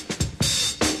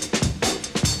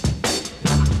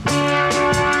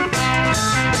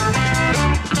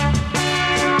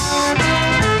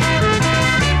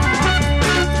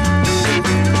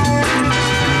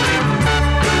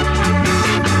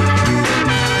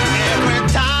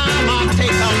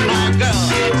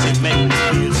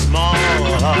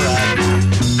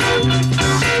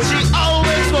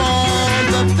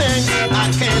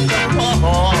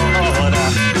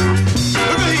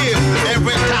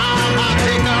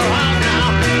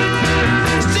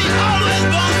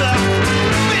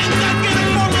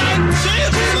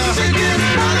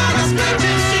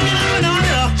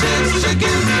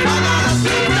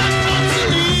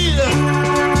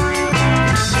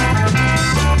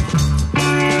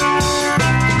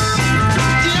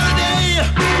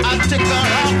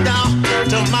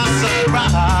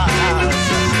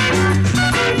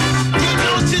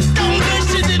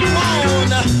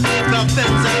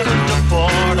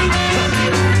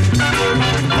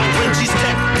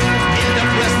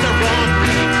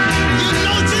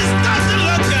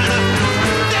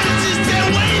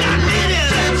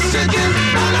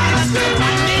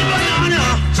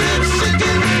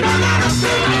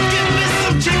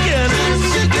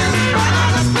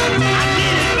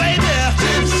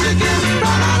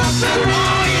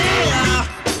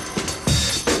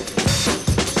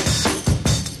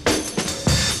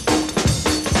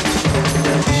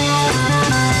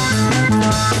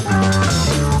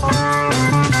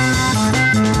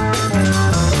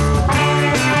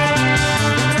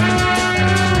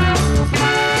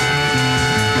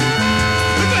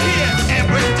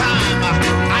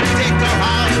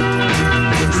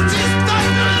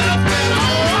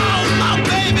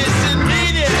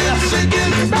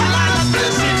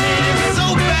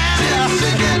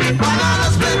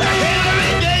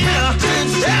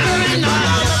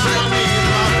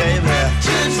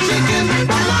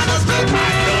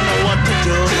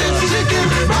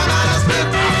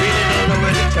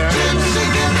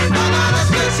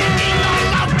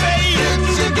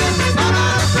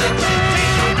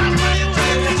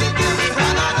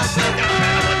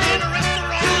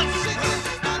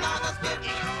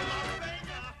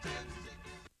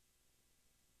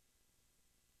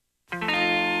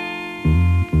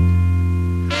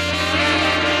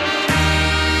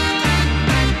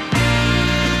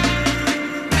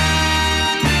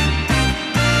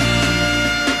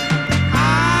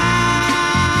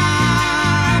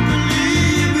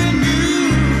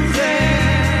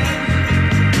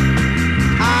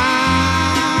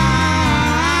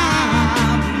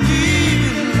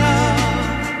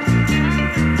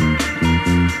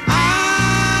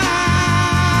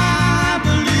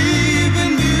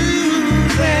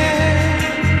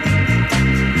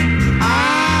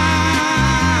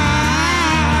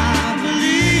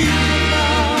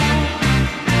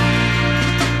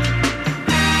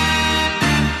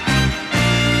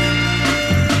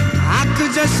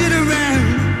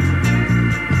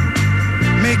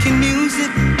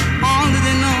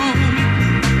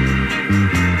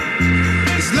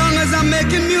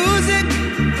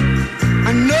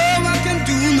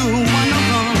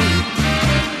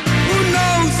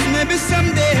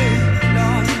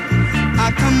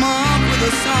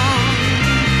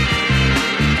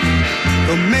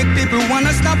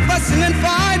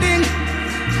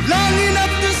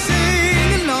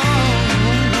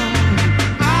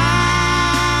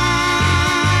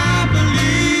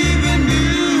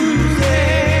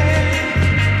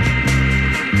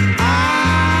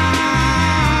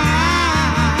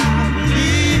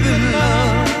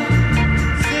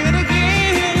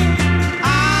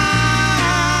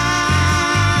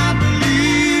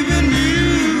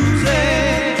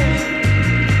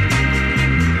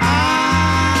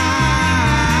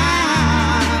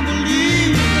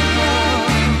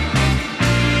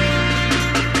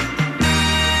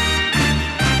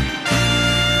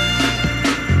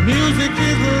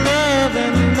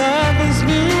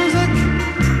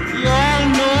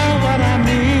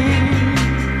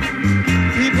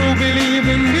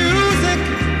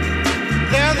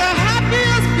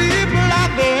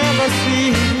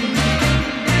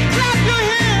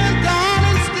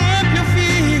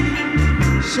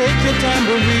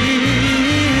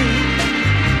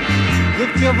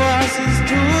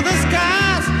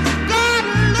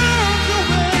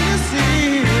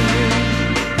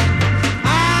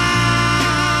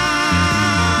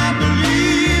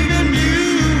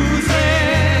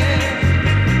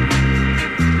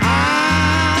 I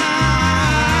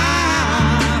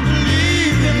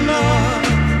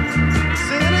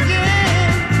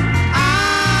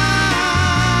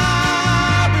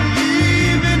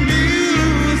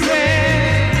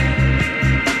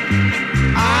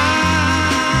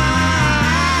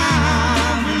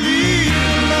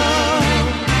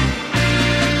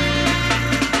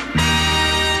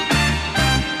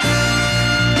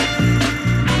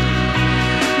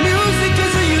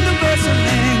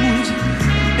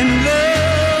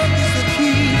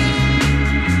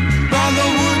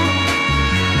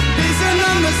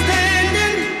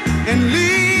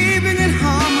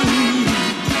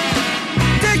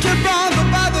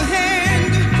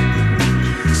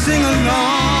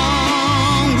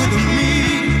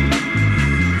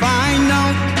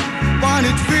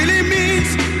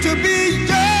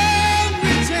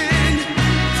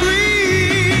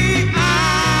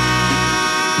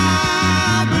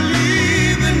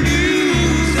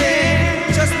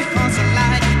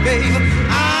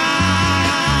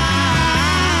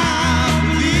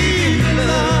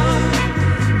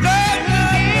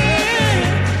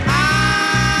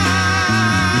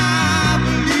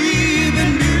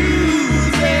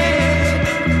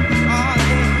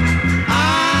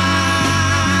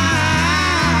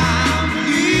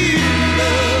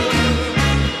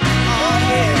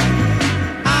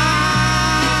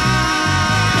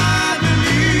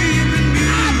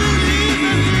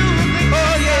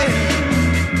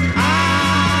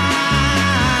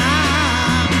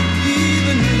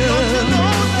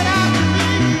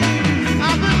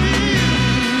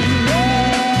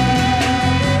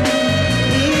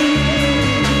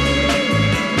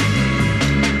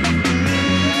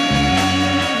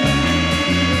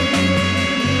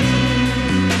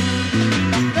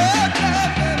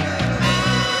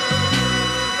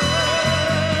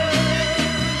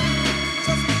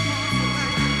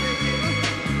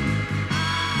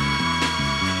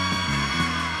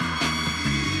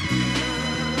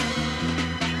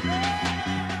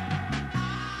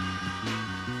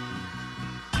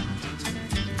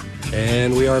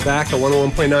And we are back at 101.9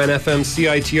 FM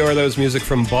CITR. That was music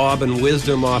from Bob and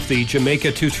Wisdom off the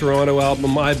Jamaica to Toronto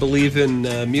album, I Believe in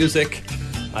Music.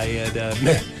 I had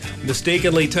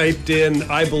mistakenly typed in,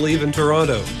 I Believe in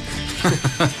Toronto.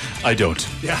 I don't.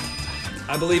 Yeah.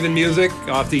 I Believe in Music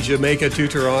off the Jamaica to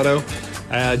Toronto.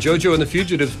 JoJo and the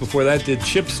Fugitives before that did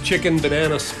Chips, Chicken,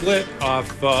 Banana Split,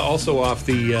 also off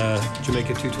the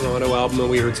Jamaica to Toronto album. And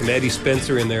we heard some Eddie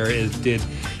Spencer in there. It did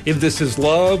If This Is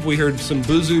Love. We heard some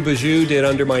Buzu Baju did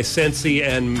Under My Sensi,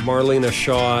 and Marlena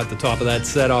Shaw at the top of that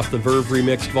set off the Verve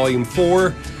Remixed Volume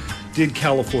 4 did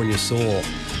California Soul.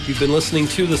 You've been listening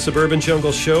to the Suburban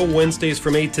Jungle Show, Wednesdays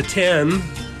from 8 to 10.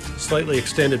 Slightly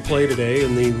extended play today,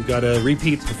 and we've got a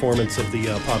repeat performance of the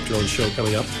Pop Drone show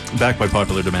coming up. Back by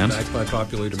popular demand. Back by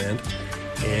popular demand.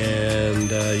 And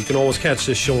you can always catch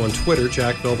this show on Twitter,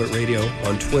 Jack Velvet Radio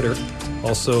on Twitter.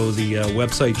 Also the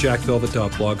website,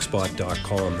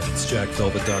 jackvelvet.blogspot.com. That's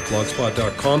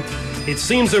jackvelvet.blogspot.com. It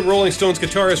seems that Rolling Stones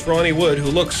guitarist Ronnie Wood, who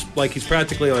looks like he's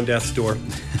practically on death's door,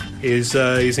 is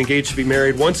engaged to be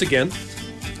married once again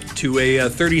to a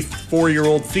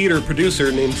 34-year-old theater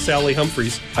producer named Sally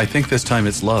Humphreys. I think this time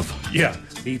it's love. Yeah.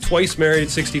 The twice married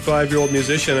 65-year-old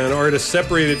musician and artist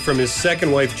separated from his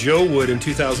second wife, Jo Wood, in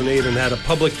 2008 and had a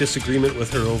public disagreement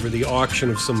with her over the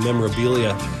auction of some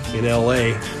memorabilia in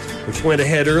L.A., which went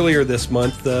ahead earlier this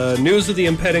month. News of the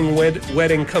impending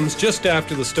wedding comes just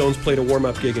after the Stones played a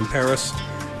warm-up gig in Paris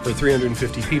for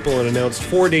 350 people and announced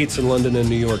 4 dates in London and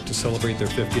New York to celebrate their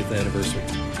 50th anniversary.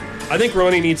 I think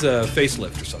Ronnie needs a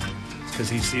facelift or something, because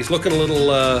he's looking a little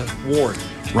worn.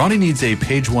 Ronnie needs a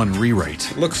page one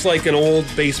rewrite. Looks like an old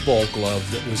baseball glove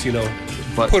that was,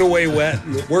 put away wet,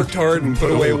 and worked hard and put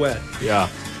away wet. Yeah.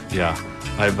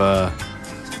 I've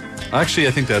I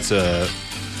think that's a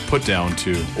put down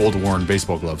to old worn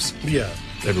baseball gloves. Yeah.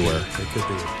 Everywhere. It could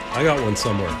be. I got one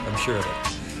somewhere, I'm sure of it.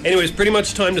 Anyways, pretty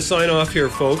much time to sign off here,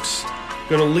 folks.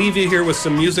 Going to leave you here with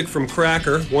some music from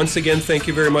Cracker. Once again, thank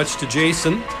you very much to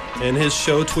Jason and his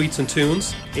show, Tweets and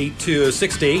Tunes,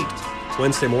 6 to 8,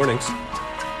 Wednesday mornings.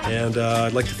 And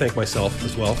I'd like to thank myself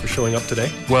as well for showing up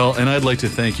today. Well, and I'd like to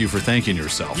thank you for thanking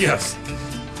yourself. Yes.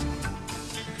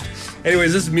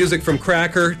 Anyways, this is music from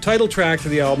Cracker, title track to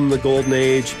the album The Golden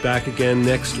Age. Back again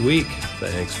next week.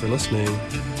 Thanks for listening.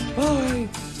 Bye.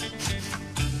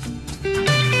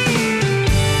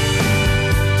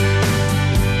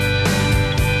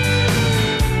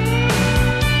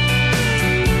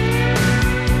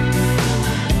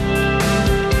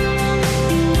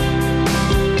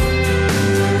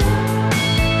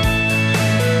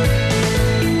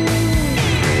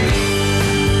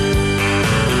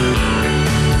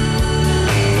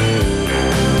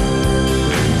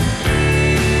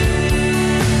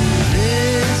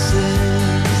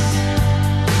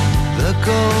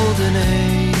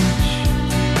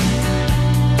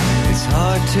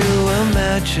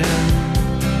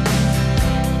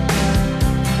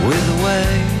 With the way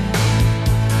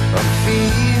I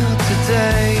feel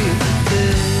today,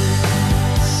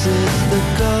 this is the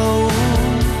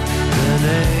golden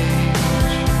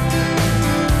age,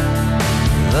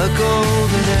 the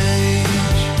golden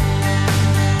age.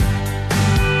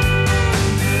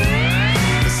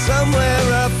 Somewhere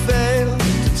I failed,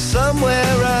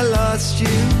 somewhere I lost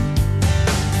you.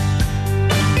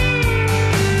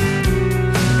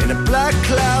 In a black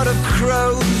cloud of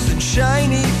crows and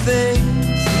shiny things,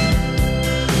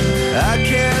 I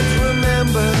can't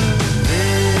remember.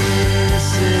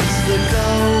 This is the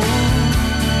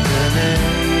golden age.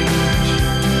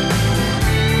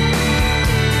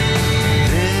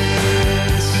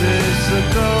 This is the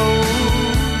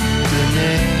golden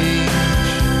age.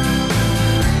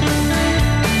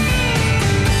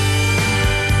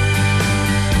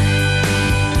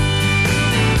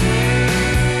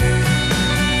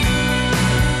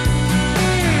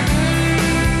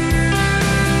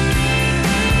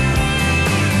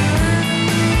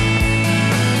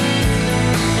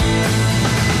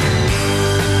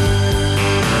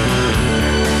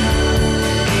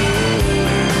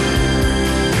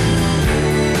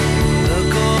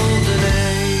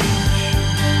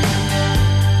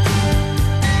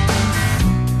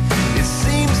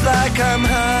 I'm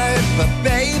high, but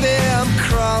baby, I'm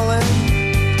crawling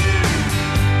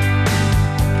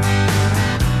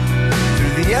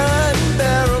through the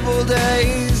unbearable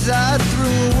days I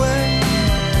threw away.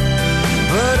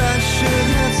 But I should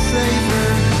have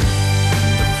savored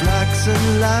the flaxen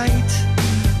light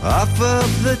off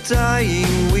of the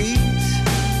dying wheat.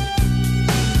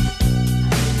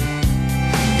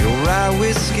 Your rye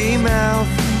whiskey mouth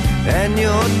and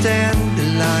your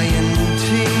dandelion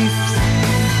teeth.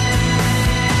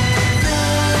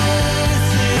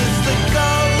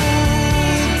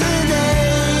 Golden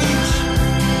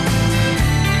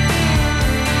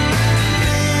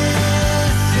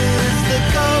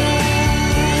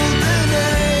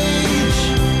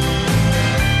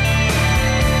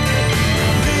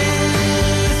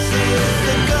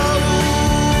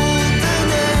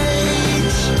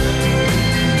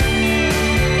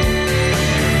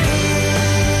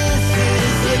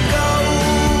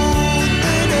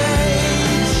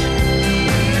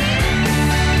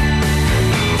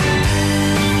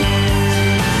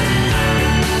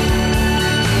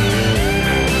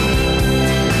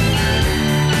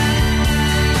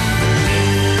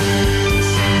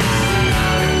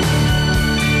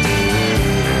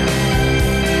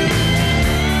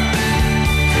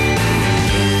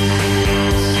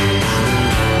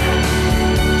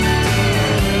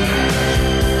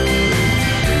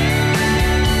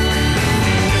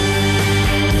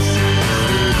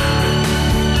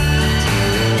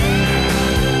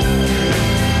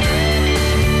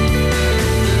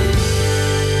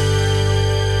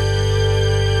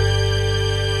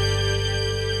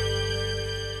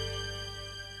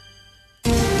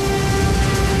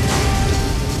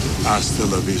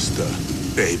la vista,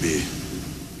 baby.